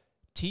like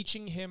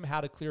teaching him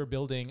how to clear a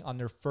building on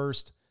their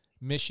first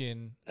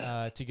mission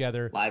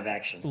together. Live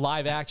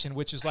action,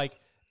 which is like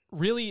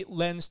really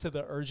lends to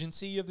the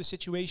urgency of the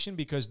situation,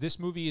 because this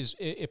movie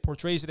it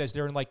portrays it as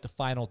they're in like the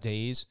final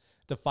days,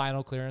 the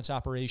final clearance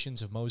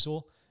operations of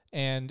Mosul.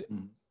 And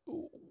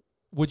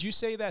would you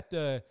say that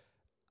the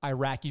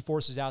Iraqi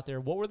forces out there,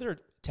 what were their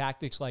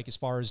tactics like as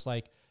far as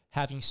like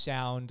having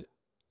sound,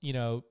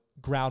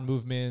 ground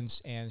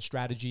movements and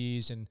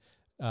strategies and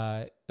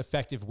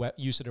effective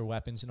use of their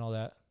weapons and all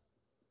that?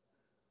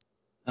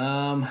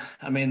 I'm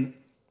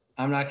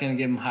not going to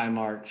give them high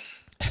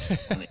marks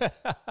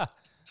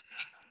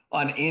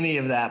on any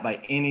of that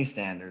by any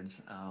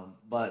standards.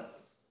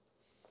 But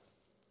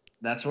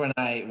that's when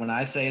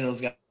I say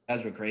those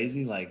guys were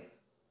crazy, like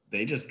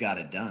they just got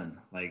it done.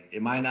 Like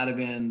it might not have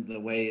been the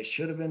way it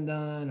should have been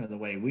done or the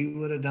way we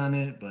would have done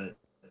it, but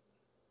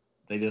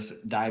they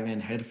just dive in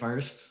head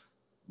first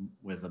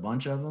with a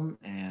bunch of them,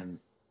 and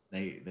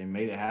they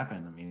made it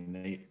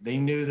happen. They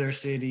knew their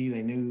city,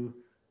 they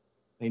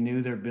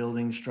knew their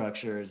building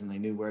structures, and they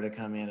knew where to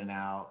come in and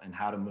out and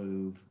how to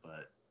move.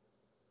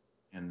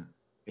 And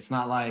it's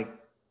not like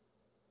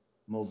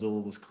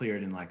Mosul was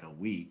cleared in like a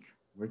week.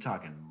 We're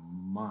talking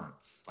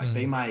months. Like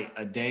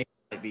a day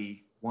might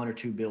be one or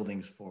two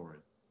buildings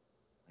forward.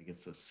 Like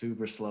it's a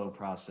super slow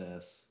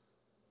process.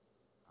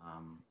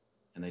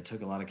 And they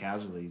took a lot of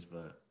casualties,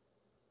 but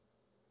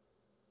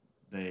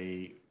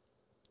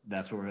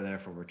that's what we're there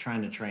for. We're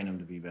trying to train them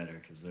to be better,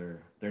 because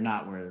they're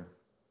not where,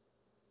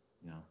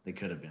 they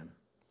could have been.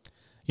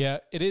 Yeah,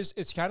 it is.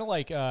 It's kind of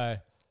like, I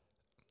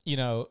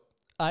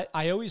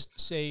always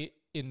say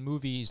in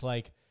movies,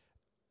 like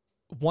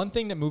one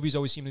thing that movies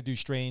always seem to do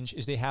strange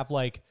is they have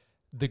like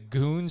the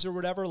goons or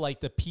whatever, like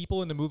the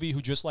people in the movie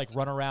who just like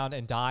run around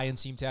and die and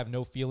seem to have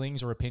no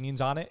feelings or opinions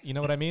on it. You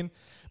know what I mean?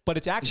 But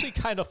it's actually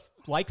kind of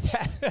like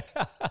that.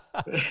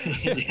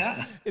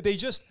 Yeah.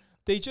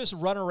 They just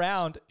run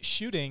around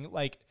shooting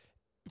like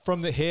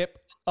from the hip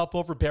up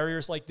over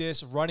barriers like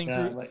this, running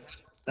through. Like,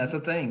 that's a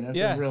thing. That's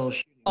a real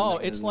shooting. Oh,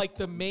 it's like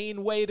the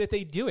main way that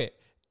they do it.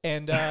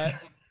 And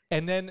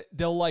and then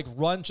they'll like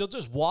run, she'll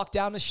just walk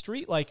down the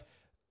street like,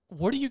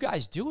 what are you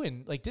guys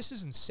doing? Like, this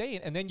is insane.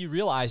 And then you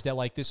realize that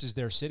like this is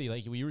their city,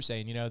 like we were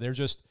saying, they're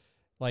just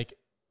like,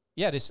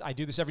 yeah, I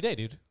do this every day,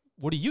 dude.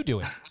 What are you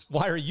doing?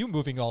 Why are you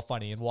moving all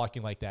funny and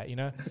walking like that?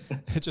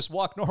 Just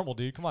walk normal,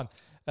 dude. Come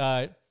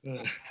on.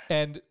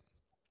 And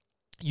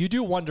you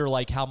do wonder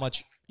like how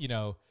much,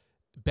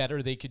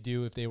 better they could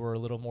do if they were a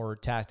little more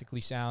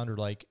tactically sound or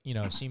like,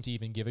 seem to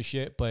even give a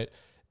shit. But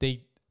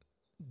they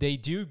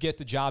do get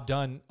the job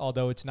done,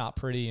 although it's not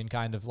pretty and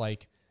kind of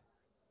like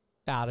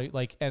out of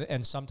like,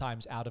 and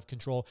sometimes out of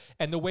control.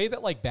 And the way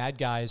that like bad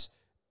guys,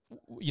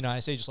 I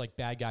say just like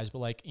bad guys, but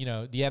like,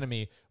 the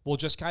enemy will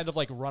just kind of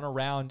like run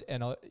around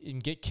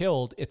and get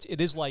killed. It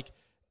is like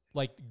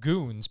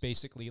goons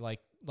basically,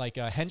 like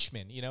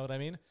henchmen, you know what I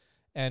mean?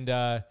 And,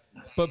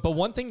 but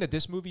one thing that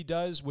this movie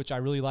does, which I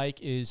really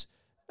like is,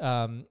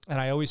 and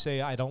I always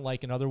say I don't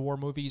like in other war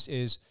movies,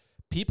 is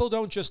people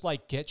don't just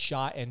like get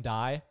shot and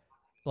die,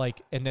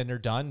 like, and then they're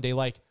done. They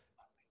like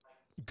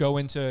go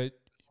into,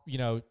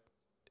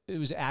 it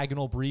was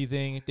agonal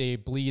breathing. They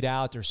bleed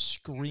out. They're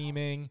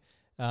screaming.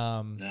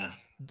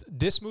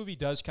 This movie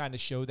does kind of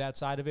show that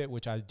side of it,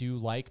 which I do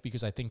like,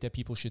 because I think that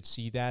people should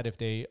see that if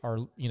they are,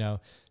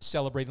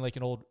 celebrating like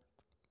an old,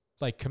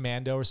 like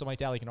Commando or something like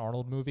that, like an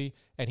Arnold movie,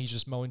 and he's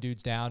just mowing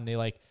dudes down, and they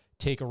like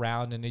take a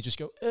round and they just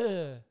go,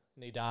 ugh, and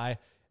they die.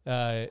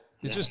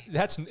 It's just,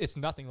 it's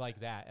nothing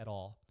like that at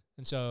all.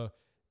 And so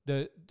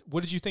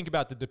what did you think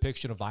about the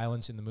depiction of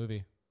violence in the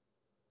movie?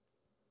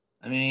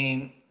 I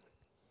mean,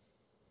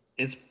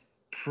 it's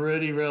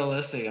pretty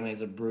realistic. I mean,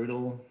 it's a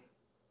brutal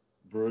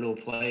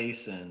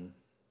place, and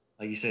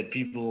like you said,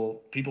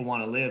 people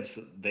want to live,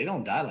 so they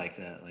don't die like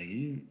that. Like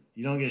you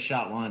don't get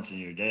shot once and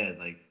you're dead.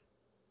 Like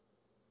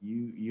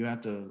you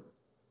have to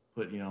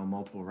put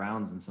multiple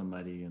rounds in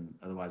somebody, and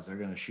otherwise they're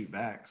going to shoot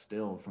back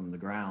still from the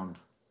ground.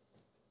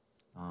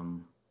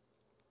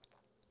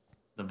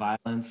 The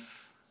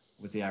violence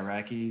with the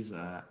Iraqis,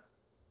 I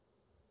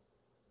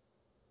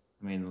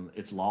mean,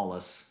 it's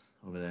lawless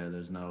over there.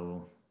 There's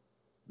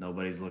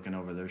nobody's looking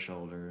over their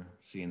shoulder,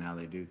 seeing how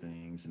they do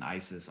things. And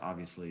ISIS,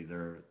 obviously,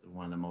 they're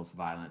one of the most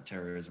violent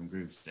terrorism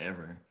groups to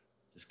ever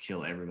just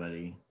kill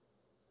everybody.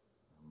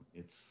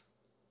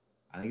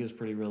 I think it's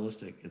pretty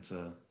realistic. It's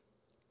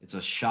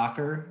a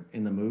shocker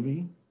in the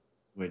movie,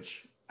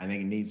 which I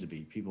think it needs to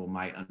be. People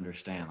might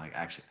understand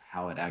actually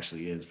how it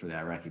actually is for the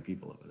Iraqi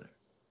people over there.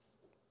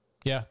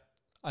 Yeah,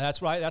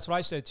 that's what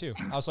I said too.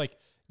 I was like,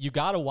 you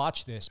got to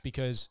watch this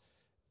because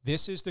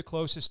this is the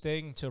closest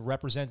thing to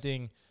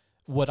representing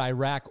what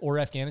Iraq or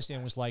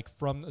Afghanistan was like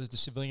from the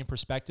civilian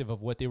perspective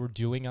of what they were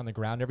doing on the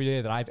ground every day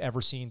that I've ever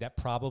seen that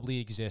probably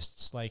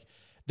exists. Like,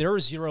 there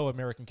are 0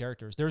 American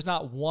characters. There's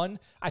not one.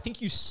 I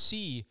think you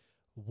see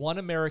one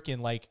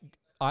American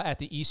at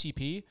the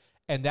ECP,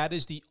 and that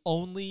is the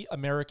only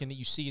American that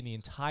you see in the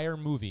entire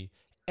movie.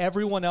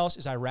 Everyone else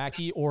is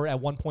Iraqi or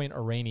at one point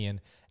Iranian.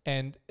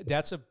 And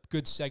that's a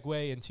good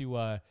segue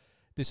into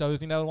this other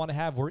thing that I want to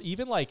have, where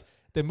even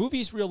the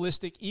movie's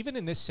realistic, even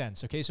in this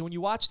sense. Okay, so when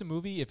you watch the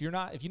movie, if you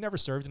never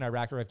served in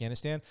Iraq or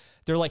Afghanistan,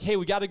 they're like, "Hey,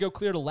 we got to go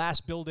clear the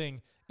last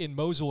building in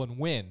Mosul and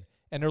win."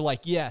 And they're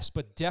like, "Yes,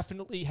 but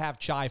definitely have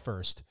chai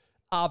first."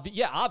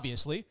 Yeah,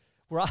 obviously.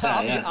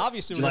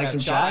 Obviously we're gonna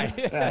have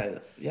chai.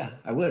 Yeah,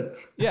 I would.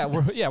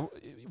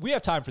 We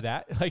have time for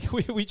that. Like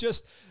we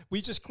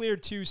just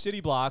cleared 2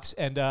 city blocks,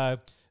 and the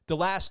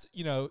last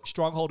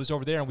stronghold is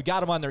over there, and we got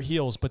them on their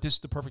heels. But this is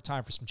the perfect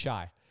time for some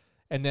chai.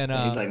 And then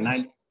he's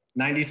like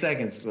 90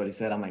 seconds is what he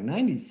said. I'm like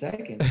 90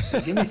 seconds.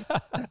 Give me.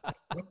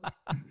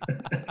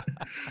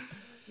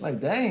 Like,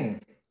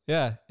 dang.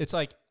 Yeah, it's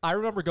like I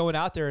remember going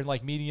out there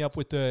and meeting up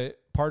with the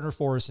partner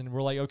force, and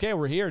we're like, "Okay,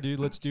 we're here, dude.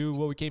 Let's do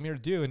what we came here to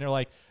do." And they're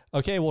like,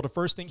 "Okay, well, the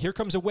first thing, here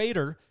comes a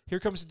waiter. Here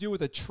comes a dude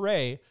with a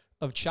tray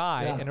of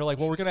chai," and they're like,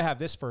 "Well, we're gonna have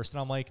this first."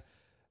 And I'm like,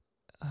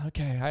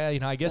 "Okay,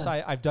 I guess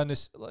I've done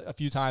this a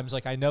few times.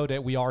 Like, I know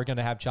that we are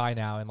gonna have chai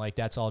now, and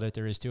that's all that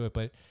there is to it.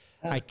 But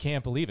I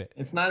can't believe it.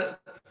 It's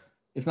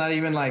not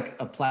even like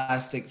a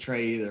plastic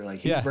tray either. Like,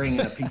 he's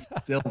bringing a piece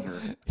of silver,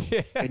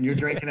 and you're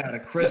drinking out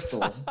of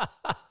crystal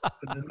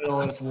in the middle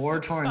of this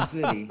war-torn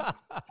city.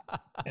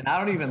 And I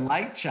don't even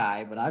like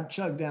chai, but I've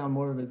chugged down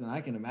more of it than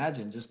I can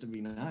imagine just to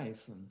be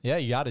nice. And yeah,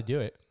 you got to do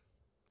it.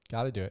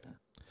 Got to do it.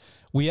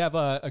 We have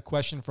a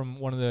question from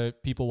one of the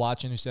people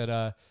watching who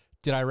said,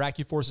 did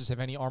Iraqi forces have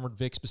any armored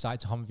Vics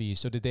besides Humvees?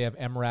 So did they have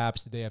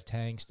MRAPs? Did they have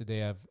tanks? Did they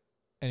have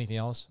anything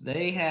else?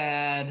 They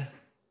had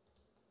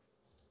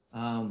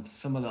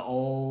some of the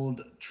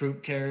old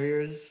troop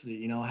carriers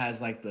that, has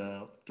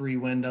the 3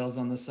 windows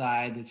on the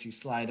side that you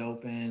slide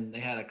open.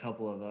 They had a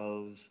couple of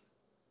those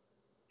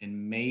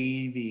and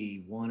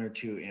maybe 1 or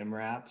 2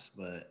 MRAPs,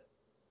 but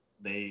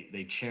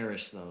they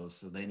cherished those,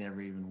 so they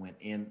never even went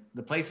in.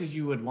 The places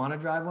you would want to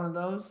drive one of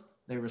those,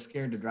 they were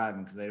scared to drive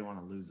them because they didn't want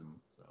to lose them.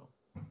 So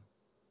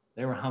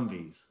they were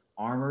Humvees.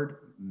 Armored,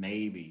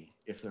 maybe,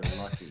 if they're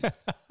lucky.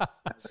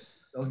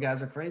 Those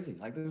guys are crazy.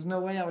 There's no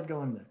way I would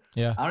go in there.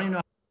 Yeah. I don't even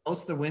know.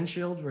 Most of the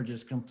windshields were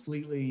just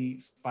completely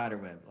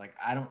spiderweb.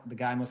 The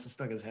guy must have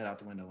stuck his head out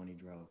the window when he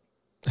drove.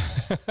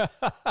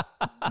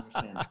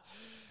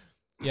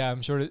 Yeah,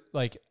 I'm sure.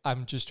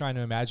 I'm just trying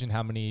to imagine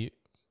how many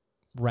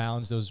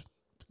rounds those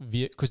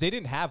because they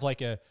didn't have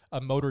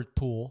a motor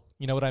pool.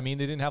 You know what I mean?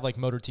 They didn't have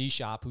Motor T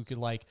Shop who could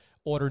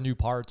order new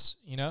parts.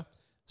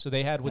 So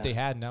they had what they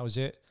had, and that was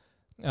it.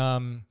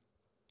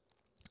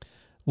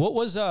 What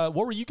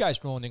were you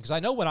guys rolling in? Because I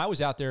know when I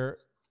was out there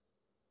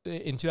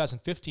in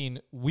 2015,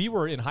 we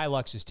were in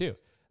Hiluxes too.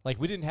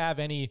 We didn't have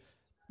any.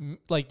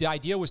 The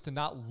idea was to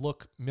not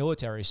look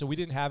military, so we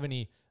didn't have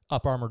any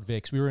up armored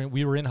Vics. We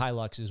were in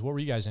Hiluxes. What were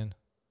you guys in?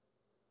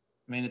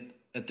 I mean,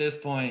 at this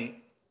point,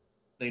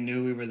 they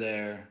knew we were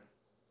there.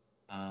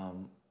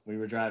 We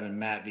were driving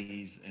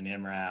MATVs and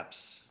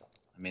MRAPs.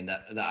 I mean,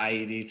 the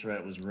IED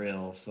threat was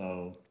real,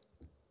 so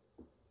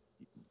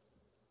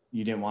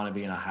you didn't want to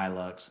be in a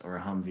Hilux or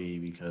a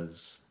Humvee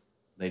because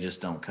they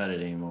just don't cut it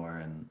anymore.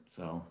 And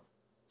so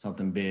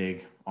something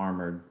big,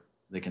 armored,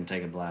 they can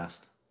take a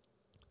blast.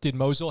 Did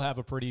Mosul have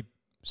a pretty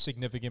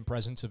significant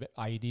presence of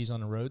IEDs on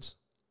the roads?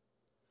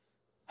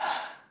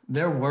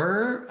 There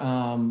were.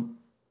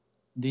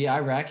 The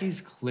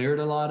Iraqis cleared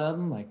a lot of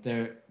them.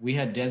 We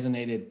had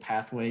designated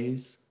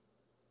pathways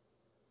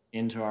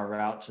into our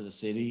route to the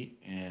city,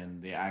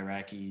 and the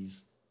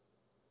Iraqis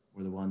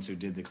were the ones who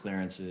did the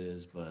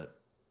clearances. But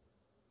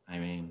I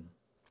mean,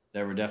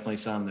 there were definitely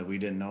some that we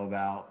didn't know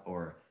about,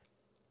 or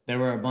there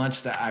were a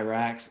bunch that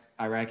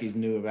Iraqis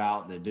knew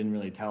about that didn't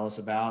really tell us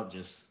about.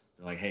 Just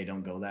They're like, hey,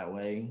 don't go that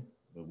way,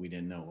 but we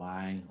didn't know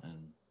why.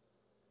 And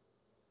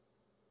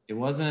it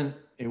wasn't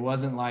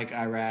like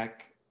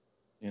Iraq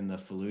in the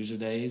Fallujah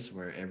days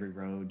where every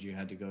road you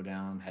had to go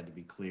down had to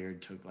be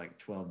cleared, took like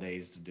 12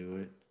 days to do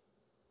it.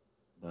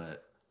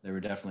 But they were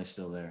definitely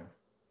still there.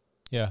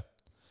 Yeah.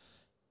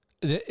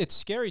 It's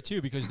scary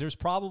too, because there's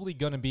probably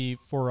going to be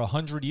for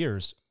 100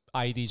 years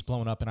IEDs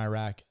blown up in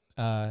Iraq,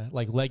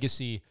 like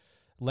legacy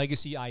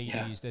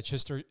IEDs that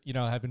just are,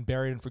 have been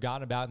buried and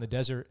forgotten about in the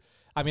desert.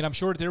 I mean, I'm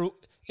sure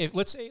if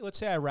let's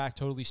say Iraq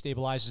totally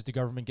stabilizes, the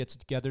government gets it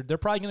together, they're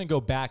probably going to go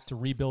back to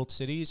rebuild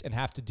cities and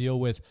have to deal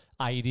with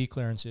IED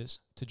clearances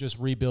to just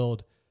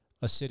rebuild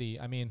a city.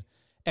 I mean,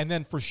 and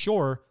then for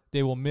sure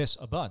they will miss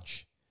a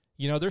bunch.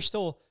 There's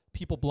still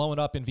people blowing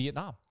up in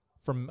Vietnam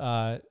from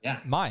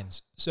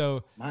mines.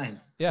 So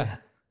mines. Yeah.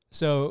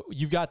 So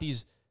you've got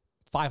these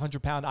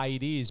 500-pound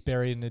IEDs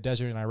buried in the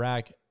desert in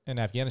Iraq and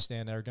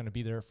Afghanistan that are going to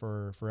be there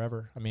for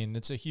forever. I mean,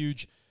 that's a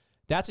huge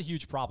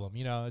problem.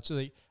 It's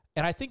like,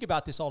 and I think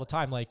about this all the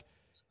time. Like,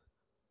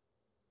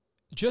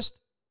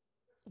 just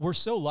we're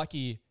so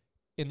lucky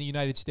in the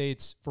United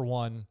States, for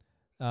one,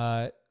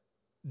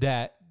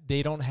 that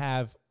they don't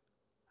have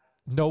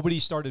nobody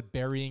started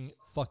burying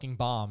fucking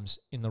bombs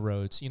in the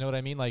roads. You know what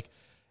I mean? Like,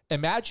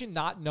 imagine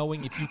not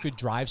knowing if you could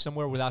drive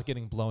somewhere without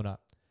getting blown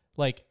up.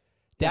 Like,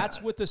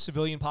 that's what the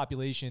civilian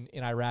population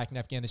in Iraq and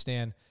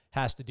Afghanistan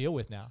has to deal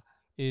with now.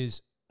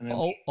 Is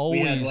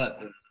always we had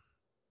what?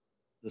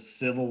 The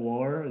Civil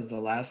War is the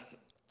last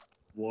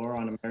war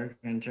on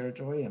American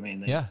territory. I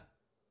mean, they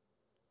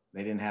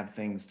didn't have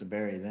things to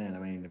bury then. I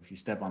mean, if you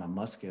step on a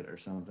musket or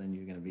something,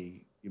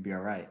 you'll be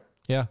all right.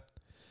 Yeah.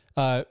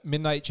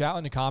 Midnight Chat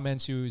in the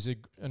comments, who is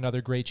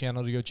another great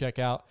channel to go check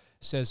out,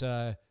 says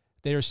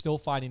they are still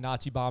finding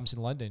Nazi bombs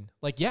in London.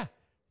 Like, yeah.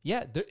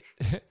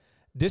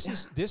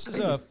 This is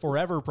a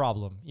forever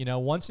problem.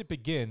 Once it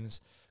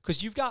begins,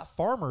 because you've got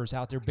farmers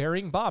out there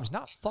burying bombs,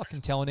 not fucking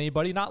telling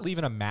anybody, not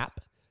leaving a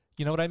map.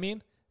 You know what I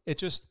mean? It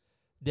just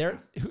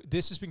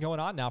this has been going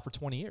on now for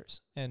 20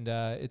 years, and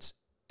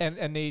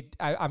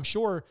I'm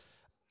sure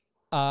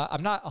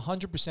I'm not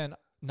 100%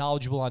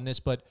 knowledgeable on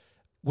this, but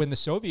when the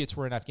Soviets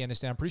were in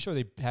Afghanistan, I'm pretty sure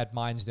they had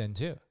mines then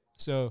too.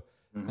 So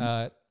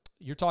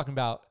you're talking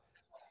about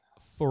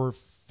for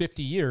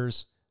 50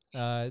 years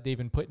they've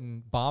been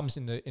putting bombs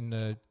in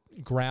the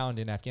ground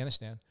in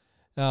Afghanistan.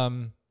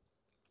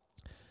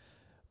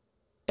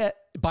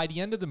 By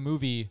the end of the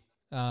movie,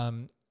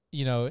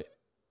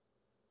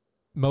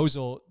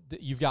 Mosul,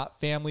 you've got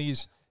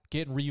families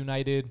getting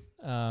reunited,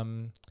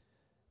 and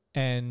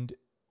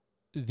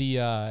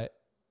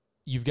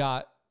you've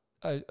got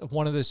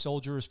one of the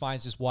soldiers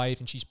finds his wife,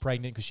 and she's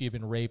pregnant because she had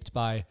been raped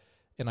by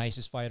an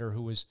ISIS fighter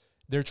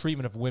their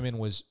treatment of women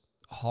was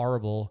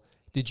horrible.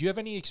 Did you have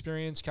any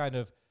experience kind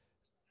of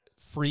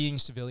freeing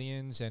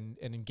civilians and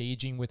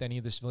engaging with any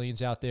of the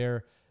civilians out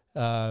there,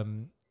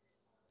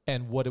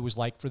 and what it was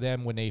like for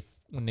them when they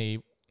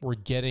were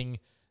getting,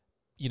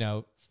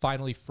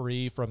 finally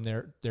free from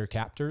their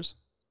captors?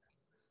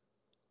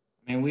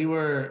 I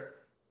mean,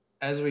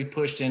 as we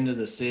pushed into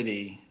the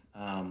city,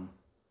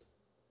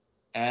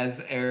 as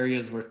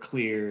areas were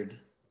cleared,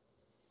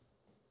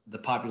 the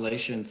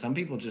population, some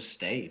people just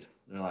stayed.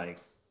 They're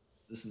like,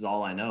 this is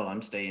all I know.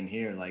 I'm staying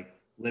here, like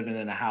living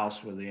in a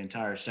house where the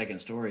entire second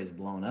story is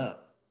blown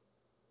up.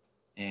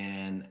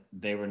 And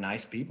they were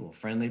nice people,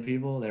 friendly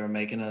people. They were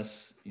making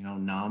us,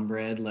 naan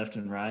bread left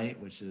and right,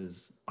 which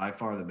is by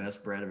far the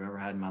best bread I've ever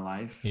had in my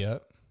life.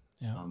 Yep.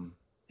 Yeah.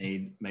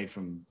 Made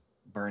from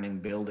burning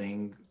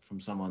building, from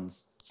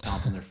someone's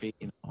stomping their feet,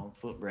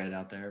 foot bread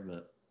out there.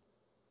 But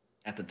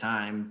at the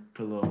time,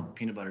 put a little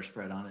peanut butter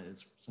spread on it.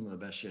 It's some of the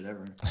best shit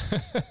ever.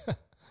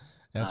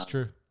 That's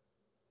true.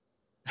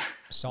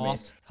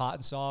 Soft, hot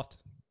and soft.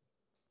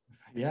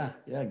 Yeah,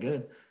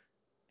 good.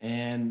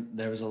 And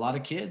there was a lot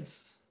of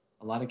kids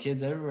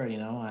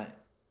everywhere.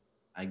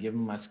 I give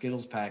them my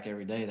Skittles pack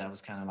every day. That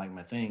was kind of like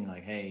my thing.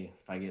 Like, hey,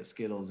 if I get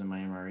Skittles in my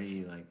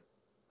MRE, like,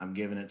 I'm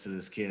giving it to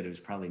this kid who's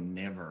probably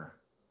never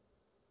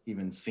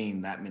even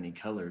seen that many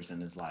colors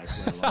in his life,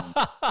 let alone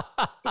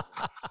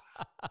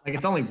like,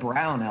 it's only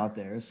brown out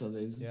there, so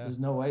there's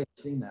no way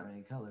he's seen that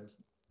many colors.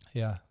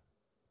 Yeah.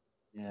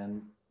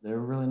 And they were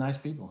really nice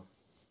people.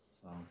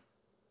 So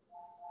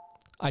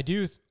I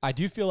do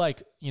feel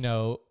like,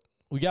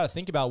 we got to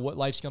think about what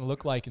life's going to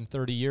look like in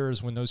 30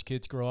 years when those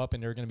kids grow up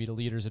and they're going to be the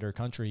leaders of their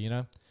country.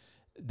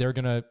 They're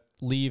going to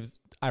leave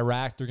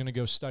Iraq. They're going to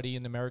go study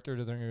in America. Or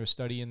they're going to go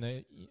study in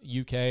the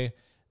UK.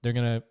 They're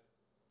going to,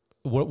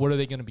 what are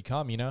they going to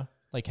become?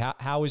 Like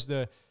how is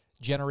the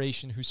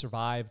generation who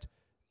survived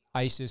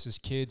ISIS as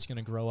kids going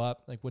to grow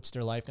up? Like, what's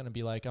their life going to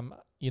be like?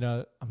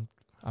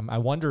 I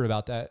wonder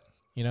about that,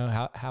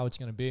 how it's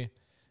going to be.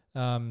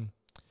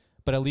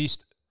 But at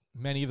least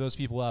many of those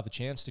people will have a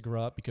chance to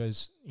grow up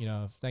because,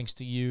 thanks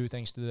to you,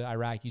 thanks to the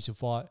Iraqis who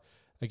fought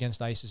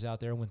against ISIS out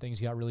there when things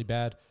got really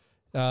bad.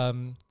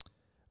 Can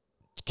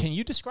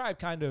you describe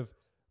kind of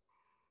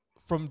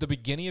from the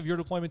beginning of your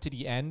deployment to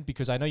the end?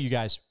 Because I know you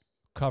guys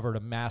cleared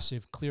a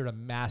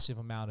massive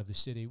amount of the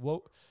city.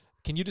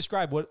 Can you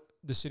describe what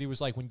the city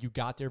was like when you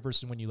got there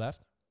versus when you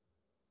left?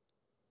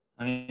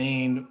 I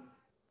mean,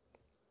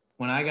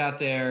 when I got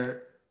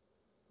there,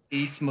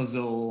 East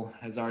Mosul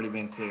has already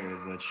been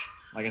cleared, which,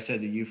 like I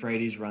said, the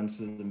Euphrates runs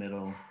through the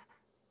middle.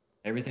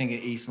 Everything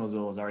at East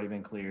Mosul has already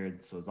been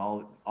cleared, so it's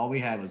all we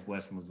had was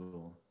West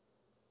Mosul.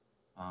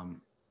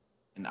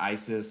 And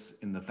ISIS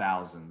in the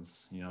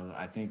thousands. You know,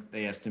 I think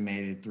they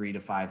estimated 3,000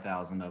 to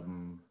 5,000 of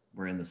them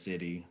were in the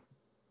city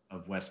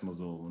of West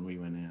Mosul when we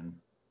went in.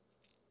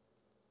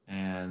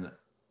 And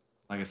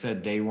like I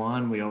said, day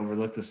one, we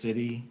overlooked the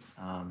city.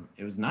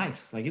 It was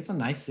nice. Like, it's a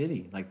nice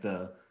city. Like,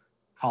 the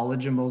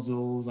College of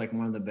Mosul is like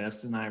one of the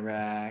best in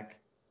Iraq.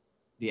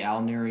 The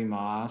Al Nuri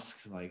Mosque,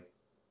 like,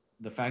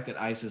 the fact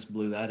that ISIS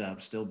blew that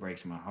up still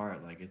breaks my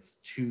heart. Like, it's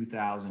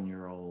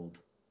 2,000-year-old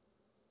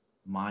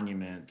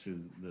monument to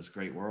this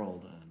great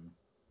world.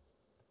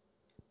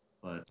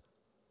 But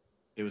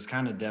it was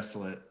kind of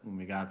desolate when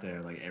we got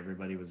there. Like,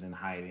 everybody was in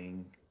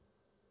hiding.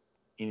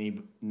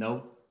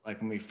 Like,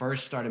 when we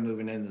first started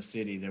moving into the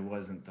city, there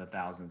wasn't the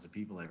thousands of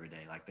people every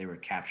day. Like, they were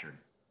captured.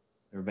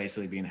 They were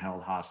basically being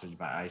held hostage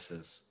by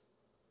ISIS.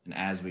 And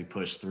as we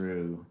pushed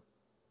through,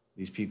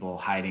 these people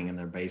hiding in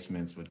their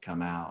basements would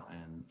come out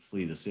and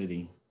flee the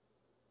city.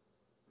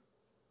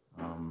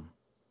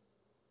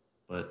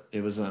 But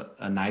it was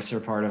a nicer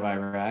part of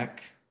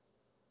Iraq.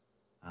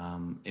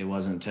 It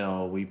wasn't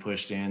until we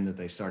pushed in that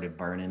they started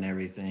burning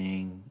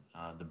everything.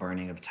 The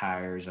burning of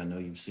tires, I know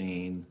you've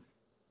seen,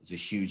 is a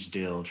huge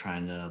deal,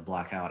 trying to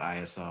block out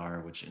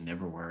ISR, which it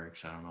never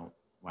works. I don't know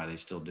why they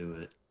still do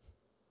it.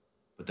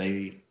 But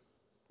they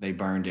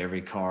burned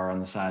every car on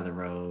the side of the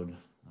road.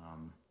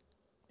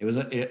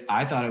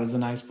 I thought it was a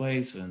nice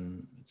place,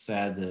 and it's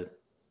sad that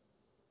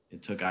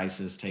it took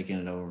ISIS taking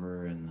it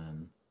over, and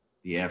then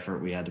the effort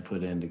we had to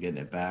put into getting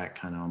it back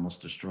kind of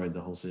almost destroyed the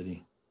whole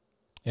city.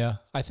 Yeah.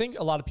 I think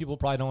a lot of people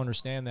probably don't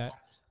understand that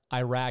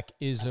Iraq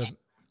is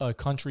a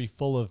country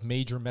full of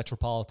major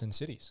metropolitan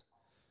cities.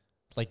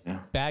 Like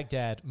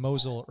Baghdad,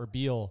 Mosul,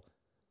 Erbil,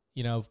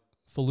 you know,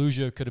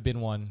 Fallujah could have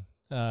been one.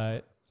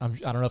 I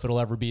don't know if it'll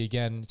ever be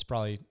again. It's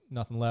probably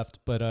nothing left,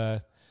 but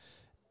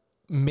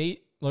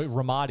like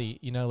Ramadi,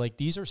 you know, like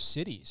these are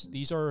cities.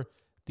 These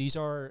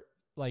are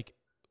like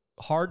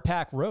hard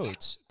packed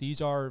roads.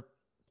 These are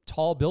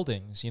tall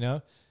buildings, you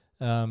know,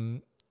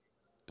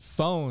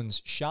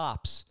 phones,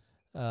 shops,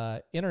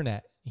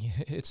 internet.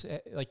 It's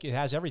like it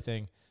has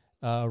everything,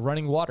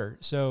 running water.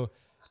 So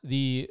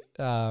it's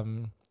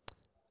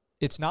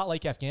not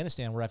like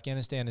Afghanistan, where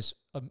Afghanistan is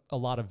a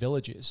lot of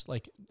villages.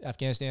 Like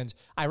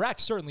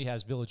Iraq certainly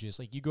has villages.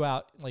 Like you go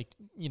out, like,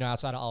 you know,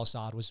 outside of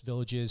Al-Assad was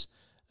villages.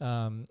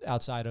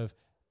 Outside of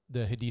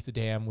the Haditha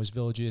Dam was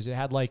villages. It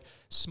had like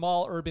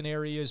small urban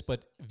areas,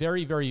 but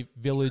very, very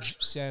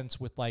village sense,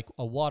 with like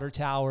a water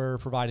tower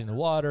providing the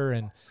water,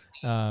 and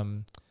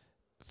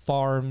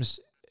farms,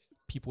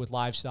 people with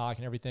livestock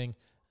and everything.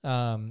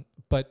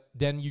 But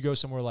then you go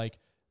somewhere like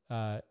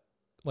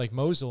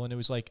Mosul, and it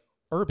was like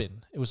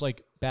urban. It was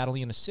like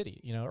battling in a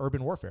city, you know,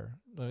 urban warfare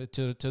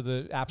to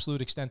the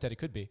absolute extent that it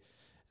could be.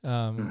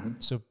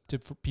 So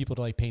for people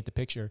to like paint the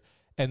picture,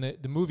 and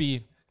the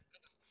movie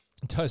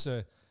does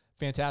a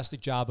fantastic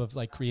job of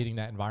like creating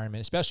that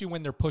environment, especially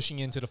when they're pushing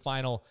into the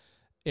final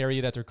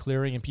area that they're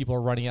clearing and people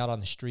are running out on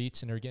the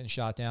streets and they're getting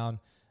shot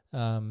down.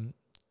 They're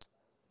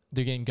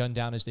getting gunned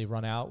down as they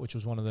run out, which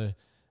was one of the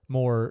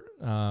more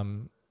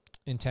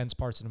intense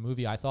parts of the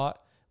movie, I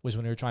thought, was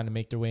when they were trying to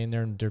make their way in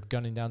there and they're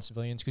gunning down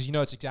civilians. Because, you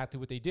know, it's exactly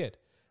what they did.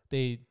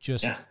 They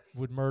just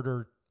would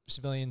murder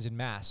civilians in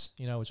mass,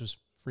 you know, which was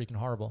freaking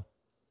horrible.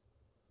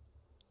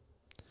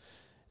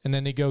 And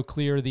then they go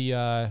clear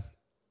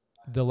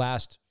the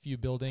last few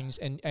buildings,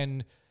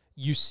 and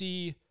you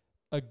see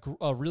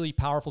a really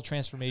powerful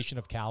transformation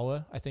of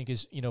Kawa, I think,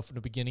 is, you know, from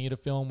the beginning of the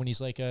film, when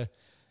he's like a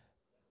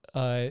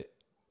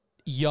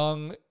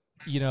young,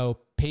 you know,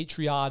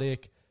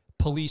 patriotic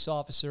police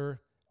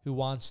officer who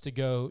wants to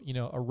go, you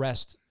know,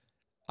 arrest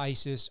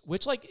ISIS,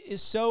 which like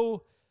is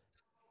so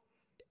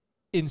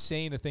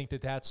insane to think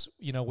that that's,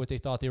 you know, what they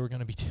thought they were going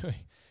to be doing.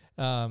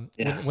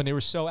 When they were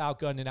so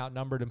outgunned and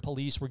outnumbered and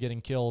police were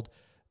getting killed.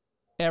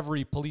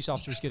 Every police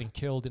officer was getting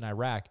killed in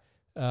Iraq,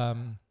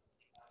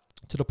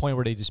 to the point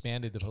where they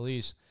disbanded the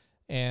police.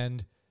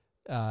 And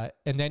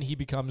then he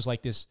becomes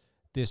like this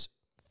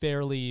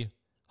fairly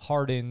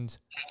hardened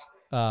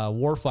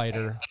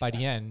warfighter by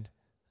the end.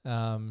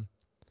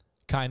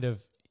 Kind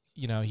of,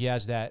 you know, he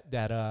has that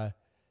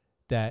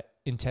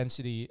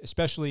intensity,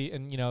 especially,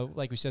 and, you know,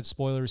 like we said,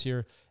 spoilers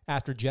here,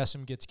 after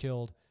Jessam gets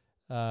killed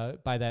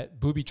by that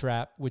booby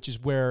trap, which is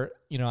where,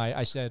 you know,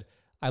 I said,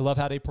 I love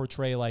how they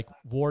portray, like,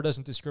 war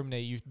doesn't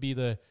discriminate. You be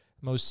the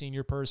most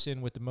senior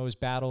person with the most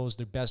battles,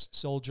 the best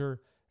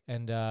soldier,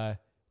 and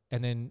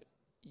then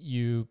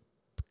you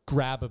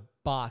grab a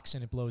box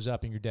and it blows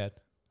up and you're dead,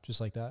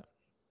 just like that.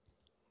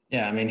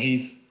 Yeah, I mean,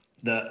 he's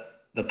the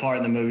part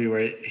in the movie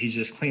where he's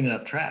just cleaning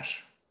up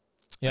trash.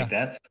 Yeah,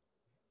 like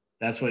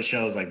that's what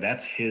shows, like,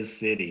 that's his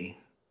city.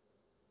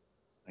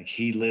 Like,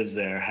 he lives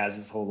there, has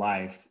his whole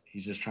life.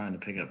 He's just trying to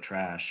pick up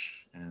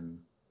trash, and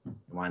it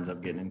winds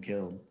up getting him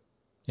killed.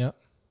 Yep.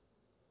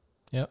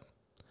 Yep.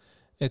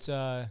 It's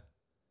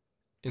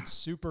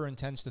super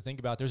intense to think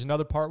about. There's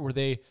another part where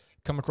they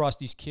come across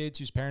these kids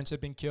whose parents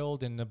have been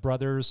killed, and the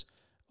brothers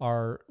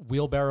are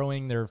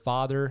wheelbarrowing their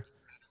father.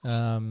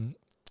 And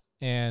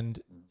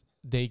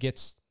they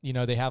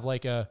they have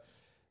like a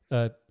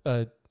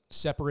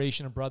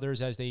separation of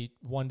brothers as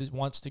one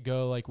wants to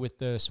go like with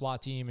the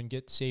SWAT team and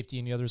get safety,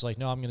 and the other's like,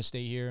 no, I'm going to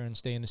stay here and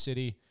stay in the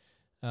city.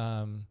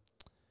 And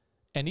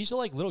these are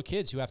like little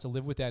kids who have to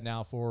live with that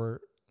now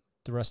for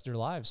the rest of their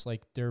lives.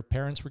 Like their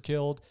parents were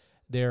killed.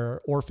 They're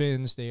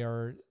orphans. They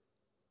are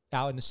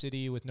out in the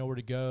city with nowhere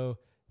to go.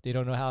 They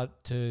don't know how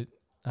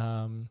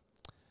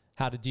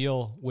to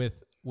deal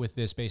with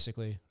this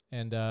basically.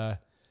 And,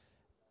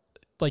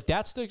 like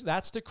that's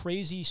the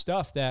crazy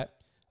stuff that,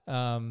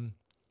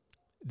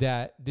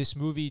 that this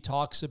movie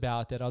talks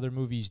about that other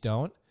movies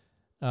don't,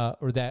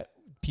 or that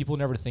people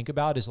never think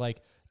about, is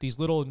like these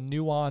little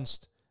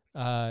nuanced,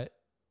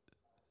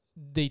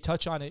 they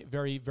touch on it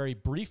very, very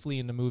briefly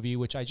in the movie,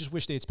 which I just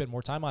wish they had spent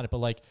more time on it. But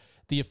like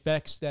the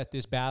effects that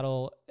this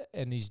battle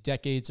and these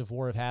decades of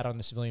war have had on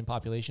the civilian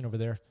population over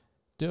there.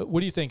 What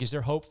do you think? Is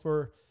there hope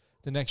for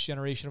the next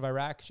generation of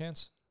Iraq,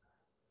 Chance?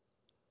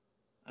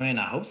 I mean,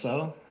 I hope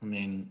so. I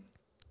mean,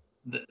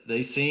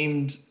 they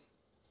seemed,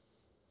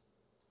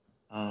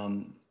 I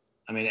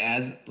mean,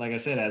 like I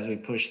said, as we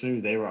pushed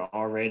through, they were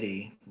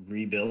already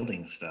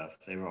rebuilding stuff.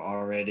 They were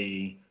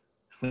already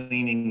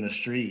cleaning the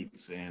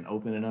streets and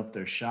opening up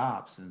their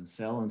shops and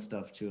selling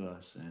stuff to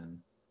us. And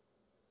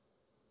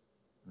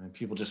I mean,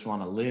 people just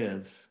want to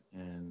live.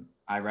 And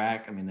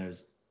Iraq, I mean,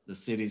 the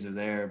cities are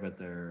there, but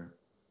they're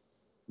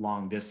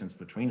long distance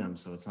between them.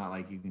 So it's not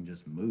like you can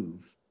just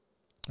move.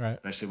 Right.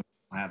 Especially when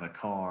you have a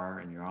car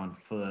and you're on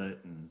foot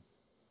and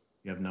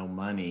you have no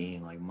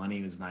money. Like money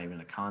is not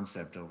even a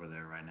concept over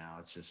there right now.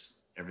 It's just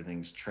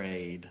everything's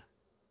trade.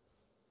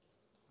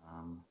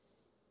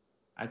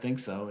 I think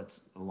so.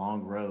 It's a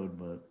long road,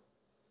 but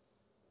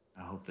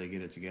I hope they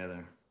get it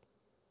together.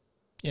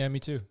 Yeah, me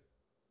too.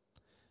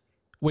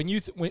 When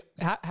you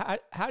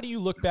how do you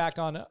look back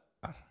on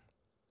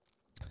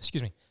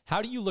excuse me,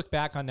 how do you look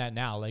back on that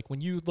now? Like when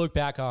you look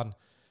back on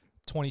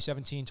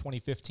 2017,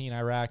 2015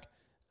 Iraq,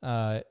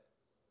 how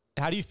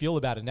do you feel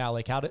about it now?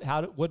 Like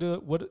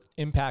what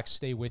impacts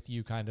stay with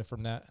you kind of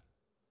from that?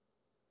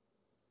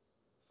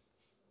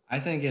 I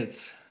think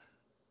it's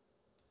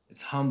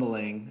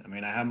humbling. I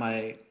mean, I have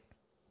my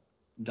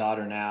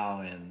daughter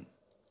now, and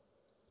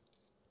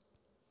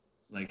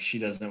like she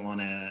doesn't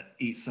want to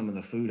eat some of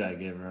the food I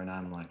give her, and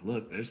I'm like,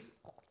 look, there's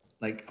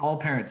like all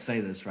parents say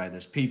this, right?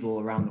 There's people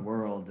around the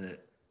world that,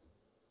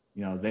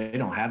 you know, they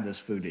don't have this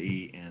food to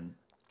eat. And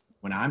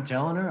when I'm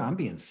telling her, I'm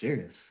being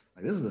serious.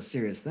 Like this is a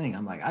serious thing.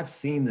 I'm like, I've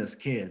seen this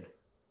kid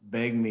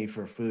beg me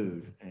for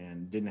food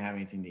and didn't have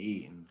anything to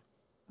eat. And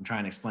I'm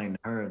trying to explain to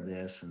her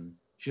this, and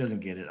she doesn't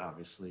get it,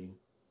 obviously.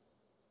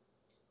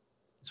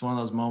 It's one of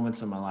those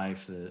moments in my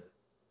life that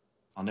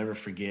I'll never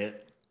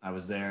forget. I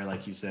was there,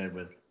 like you said,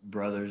 with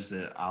brothers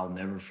that I'll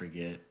never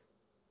forget.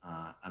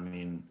 I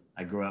mean,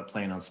 I grew up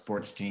playing on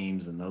sports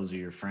teams, and those are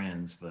your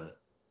friends. But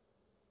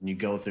when you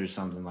go through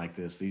something like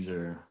this, these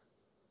are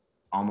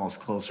almost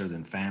closer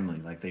than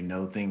family. Like they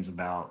know things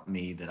about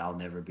me that I'll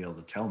never be able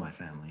to tell my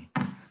family.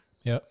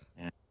 Yep.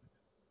 And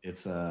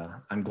it's,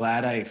 I'm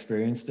glad I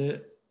experienced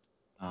it.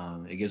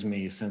 It gives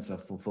me a sense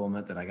of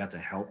fulfillment that I got to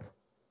help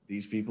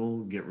these people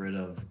get rid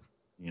of,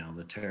 you know,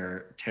 the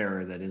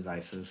terror that is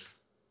ISIS.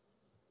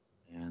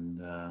 And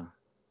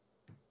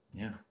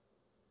yeah,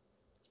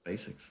 it's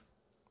basics.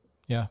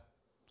 Yeah.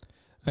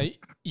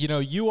 You know,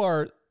 you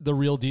are the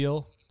real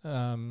deal.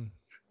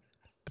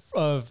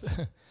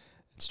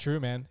 It's true,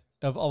 man.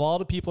 Of all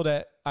the people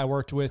that I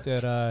worked with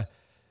at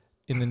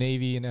in the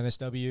Navy and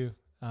NSW,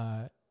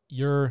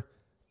 you're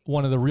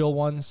one of the real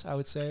ones, I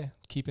would say,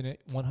 keeping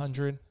it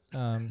 100.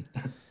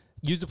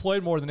 You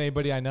deployed more than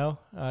anybody I know.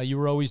 You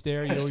were always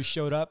there. You always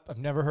showed up. I've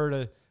never heard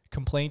a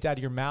complaint out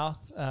of your mouth.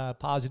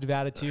 Positive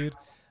attitude.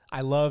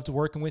 I loved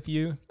working with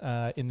you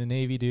in the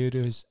Navy, dude.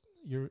 It's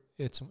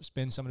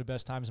been some of the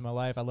best times of my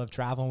life. I love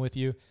traveling with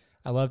you.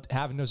 I loved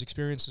having those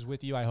experiences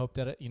with you. I hope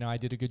that, you know, I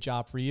did a good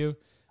job for you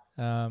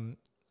during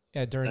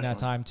Definitely. That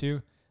time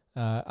too.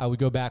 I would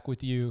go back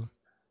with you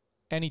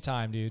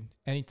anytime, dude.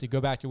 To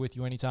go back with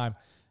you anytime.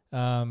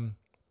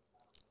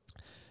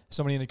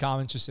 Somebody in the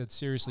comments just said,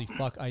 seriously,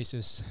 fuck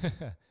ISIS.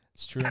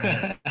 It's true,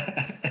 man.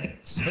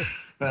 That's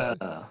been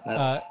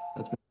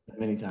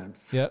many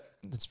times. Yep.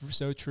 That's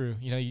so true.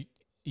 You know, you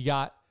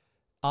got,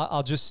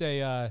 I'll just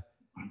say,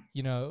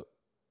 you know,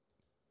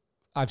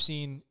 I've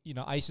seen, you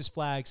know, ISIS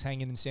flags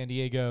hanging in San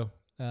Diego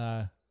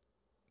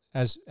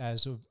as a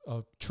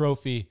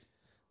trophy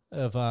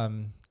of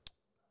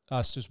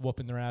us just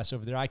whooping their ass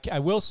over there. I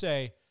will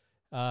say,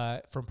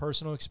 from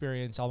personal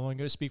experience, I'm only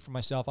going to speak for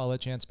myself. I'll let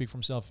Chance speak for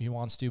himself if he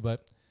wants to,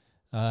 but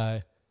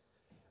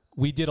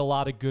we did a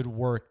lot of good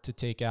work to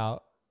take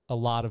out a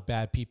lot of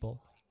bad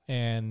people.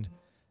 And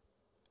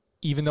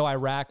even though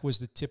Iraq was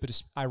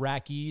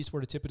Iraqis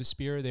were the tip of the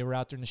spear, they were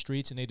out there in the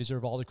streets and they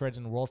deserve all the credit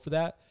in the world for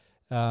that.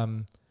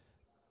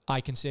 I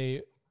can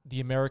say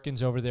the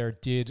Americans over there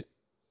did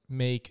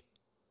make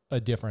a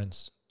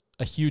difference,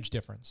 a huge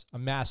difference, a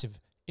massive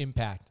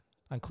impact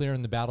on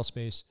clearing the battle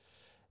space,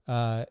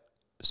 so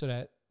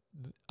that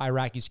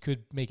Iraqis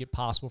could make it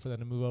possible for them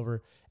to move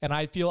over. And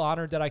I feel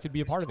honored that I could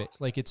be a part of it.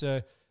 Like, it's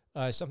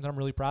something I'm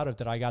really proud of,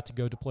 that I got to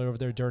go deploy over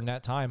there during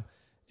that time.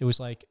 It was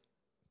like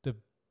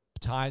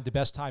the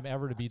best time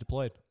ever to be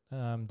deployed,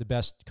 the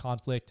best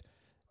conflict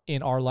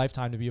in our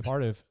lifetime to be a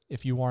part of.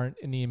 If you weren't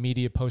in the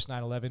immediate post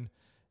 9/11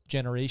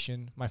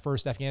 generation, my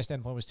first Afghanistan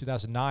deployment was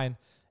 2009.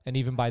 And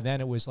even by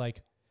then it was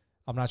like,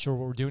 I'm not sure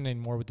what we're doing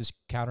anymore with this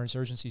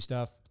counterinsurgency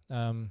stuff.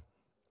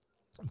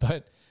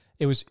 But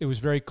it was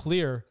very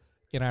clear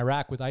in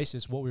Iraq with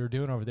ISIS what we were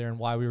doing over there and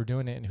why we were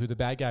doing it and who the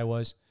bad guy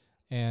was.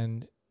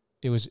 And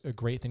it was a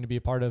great thing to be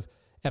a part of.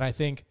 And I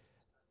think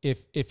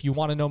if you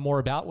want to know more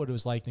about what it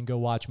was like, then go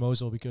watch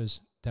Mosul, because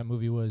that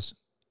movie is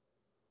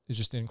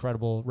just an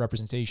incredible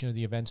representation of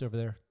the events over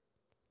there.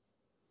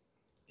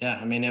 Yeah,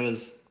 I mean, it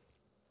was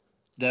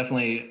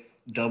definitely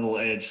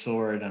double-edged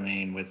sword. I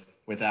mean,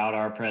 without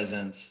our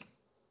presence,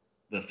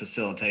 the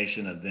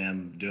facilitation of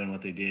them doing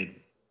what they did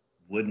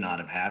would not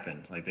have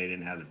happened. Like, they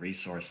didn't have the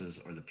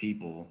resources or the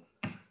people,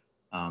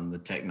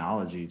 the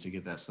technology to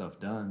get that stuff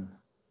done.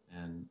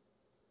 And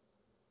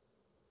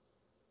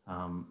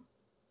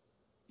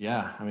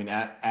yeah, I mean,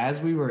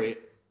 as we were,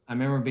 I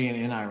remember being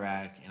in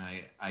Iraq, and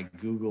I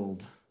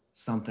Googled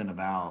something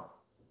about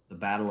the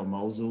Battle of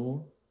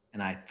Mosul,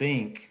 and I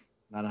think,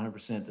 not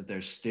 100%, that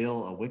there's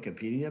still a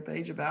Wikipedia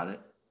page about it.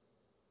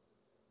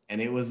 And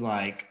it was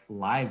like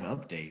live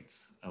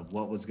updates of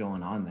what was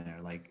going on there,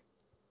 like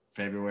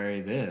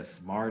February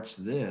this, March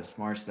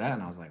that.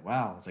 And I was like,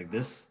 wow, it's like,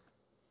 this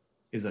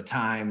is a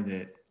time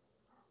that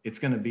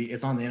it's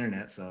on the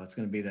internet, so it's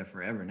going to be there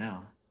forever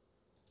now.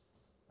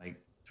 Like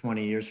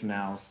 20 years from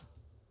now,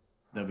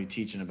 they'll be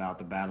teaching about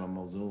the Battle of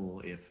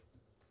Mosul, if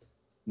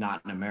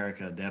not in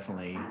America,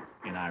 definitely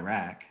in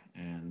Iraq.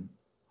 And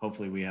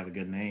hopefully we have a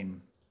good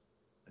name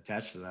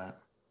attached to that.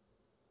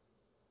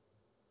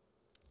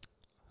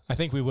 I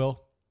think we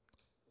will,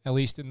 at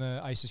least in the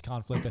ISIS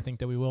conflict. I think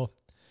that we will.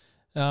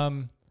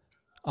 All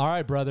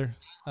right, brother.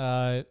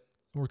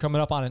 We're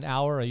coming up on an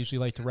hour. I usually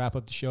like to wrap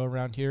up the show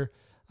around here.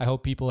 I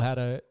hope people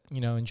had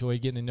enjoy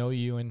getting to know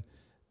you,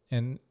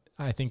 and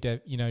I think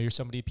that you're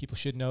somebody people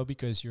should know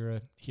because you're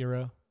a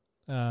hero.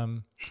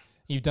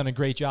 You've done a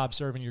great job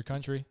serving your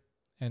country,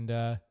 and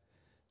a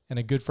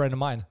good friend of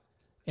mine.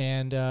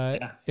 And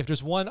if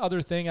there's one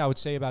other thing I would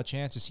say about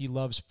Chance, is he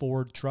loves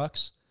Ford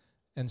trucks.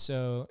 And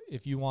so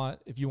if you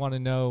want to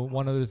know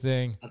one other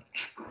thing,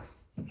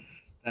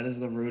 that is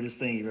the rudest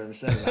thing you've ever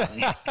said about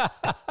me.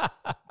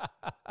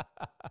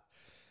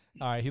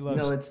 All right, he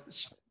loves my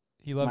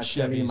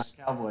Chevy and my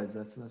Cowboys.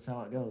 That's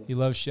how it goes. He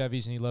loves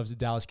Chevys, and he loves the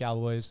Dallas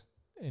Cowboys,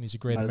 and he's a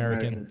great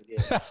American.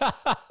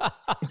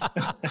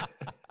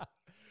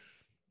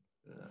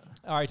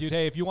 All right, dude.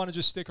 Hey, if you want to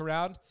just stick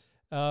around,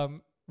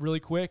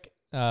 really quick,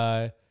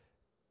 hang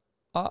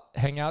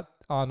out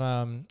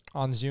on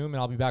Zoom,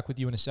 and I'll be back with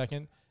you in a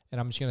second. And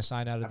I'm just going to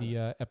sign out of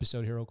the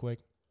episode here real quick.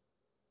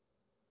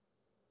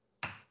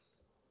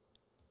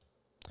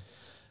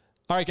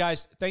 All right,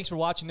 guys. Thanks for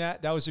watching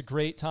that. That was a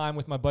great time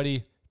with my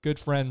buddy, good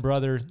friend,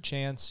 brother,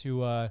 Chance,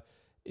 who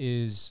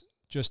is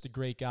just a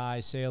great guy,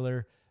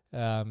 sailor,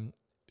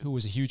 who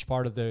was a huge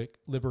part of the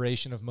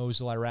liberation of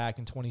Mosul, Iraq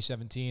in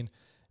 2017.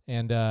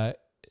 And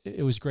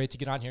it was great to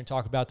get on here and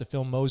talk about the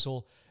film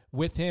Mosul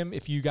with him.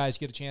 If you guys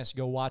get a chance to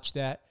go watch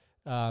that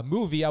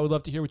movie, I would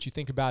love to hear what you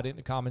think about it in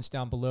the comments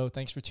down below.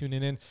 Thanks for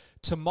tuning in.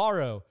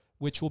 Tomorrow,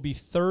 which will be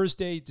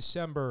Thursday,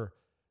 December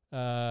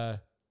 11th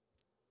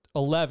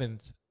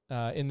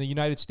in the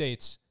United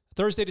States,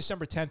 Thursday,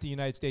 December 10th in the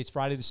United States,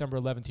 Friday, December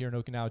 11th here in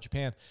Okinawa,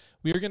 Japan,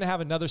 we are going to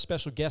have another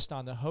special guest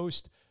on, the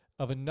host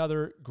of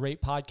another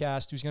great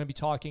podcast, who's going to be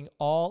talking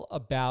all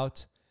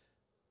about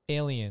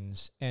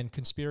aliens and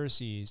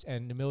conspiracies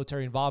and the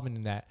military involvement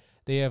in that.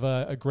 They have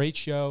a great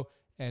show.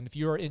 And if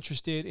you are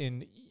interested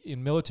in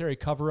military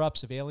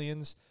cover-ups of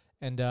aliens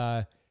and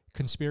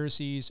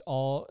conspiracies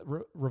all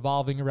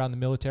revolving around the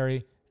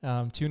military,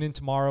 tune in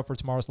tomorrow for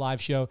tomorrow's live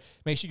show.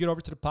 Make sure you get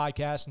over to the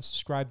podcast and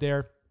subscribe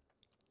there.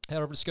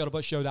 Head over to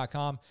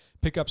scuttlebutt.show.com,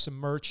 pick up some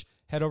merch,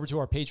 head over to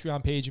our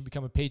Patreon page and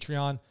become a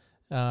Patreon.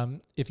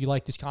 If you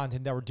like this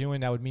content that we're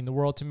doing, that would mean the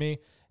world to me.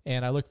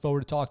 And I look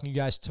forward to talking to you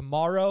guys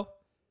tomorrow.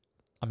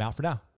 I'm out for now.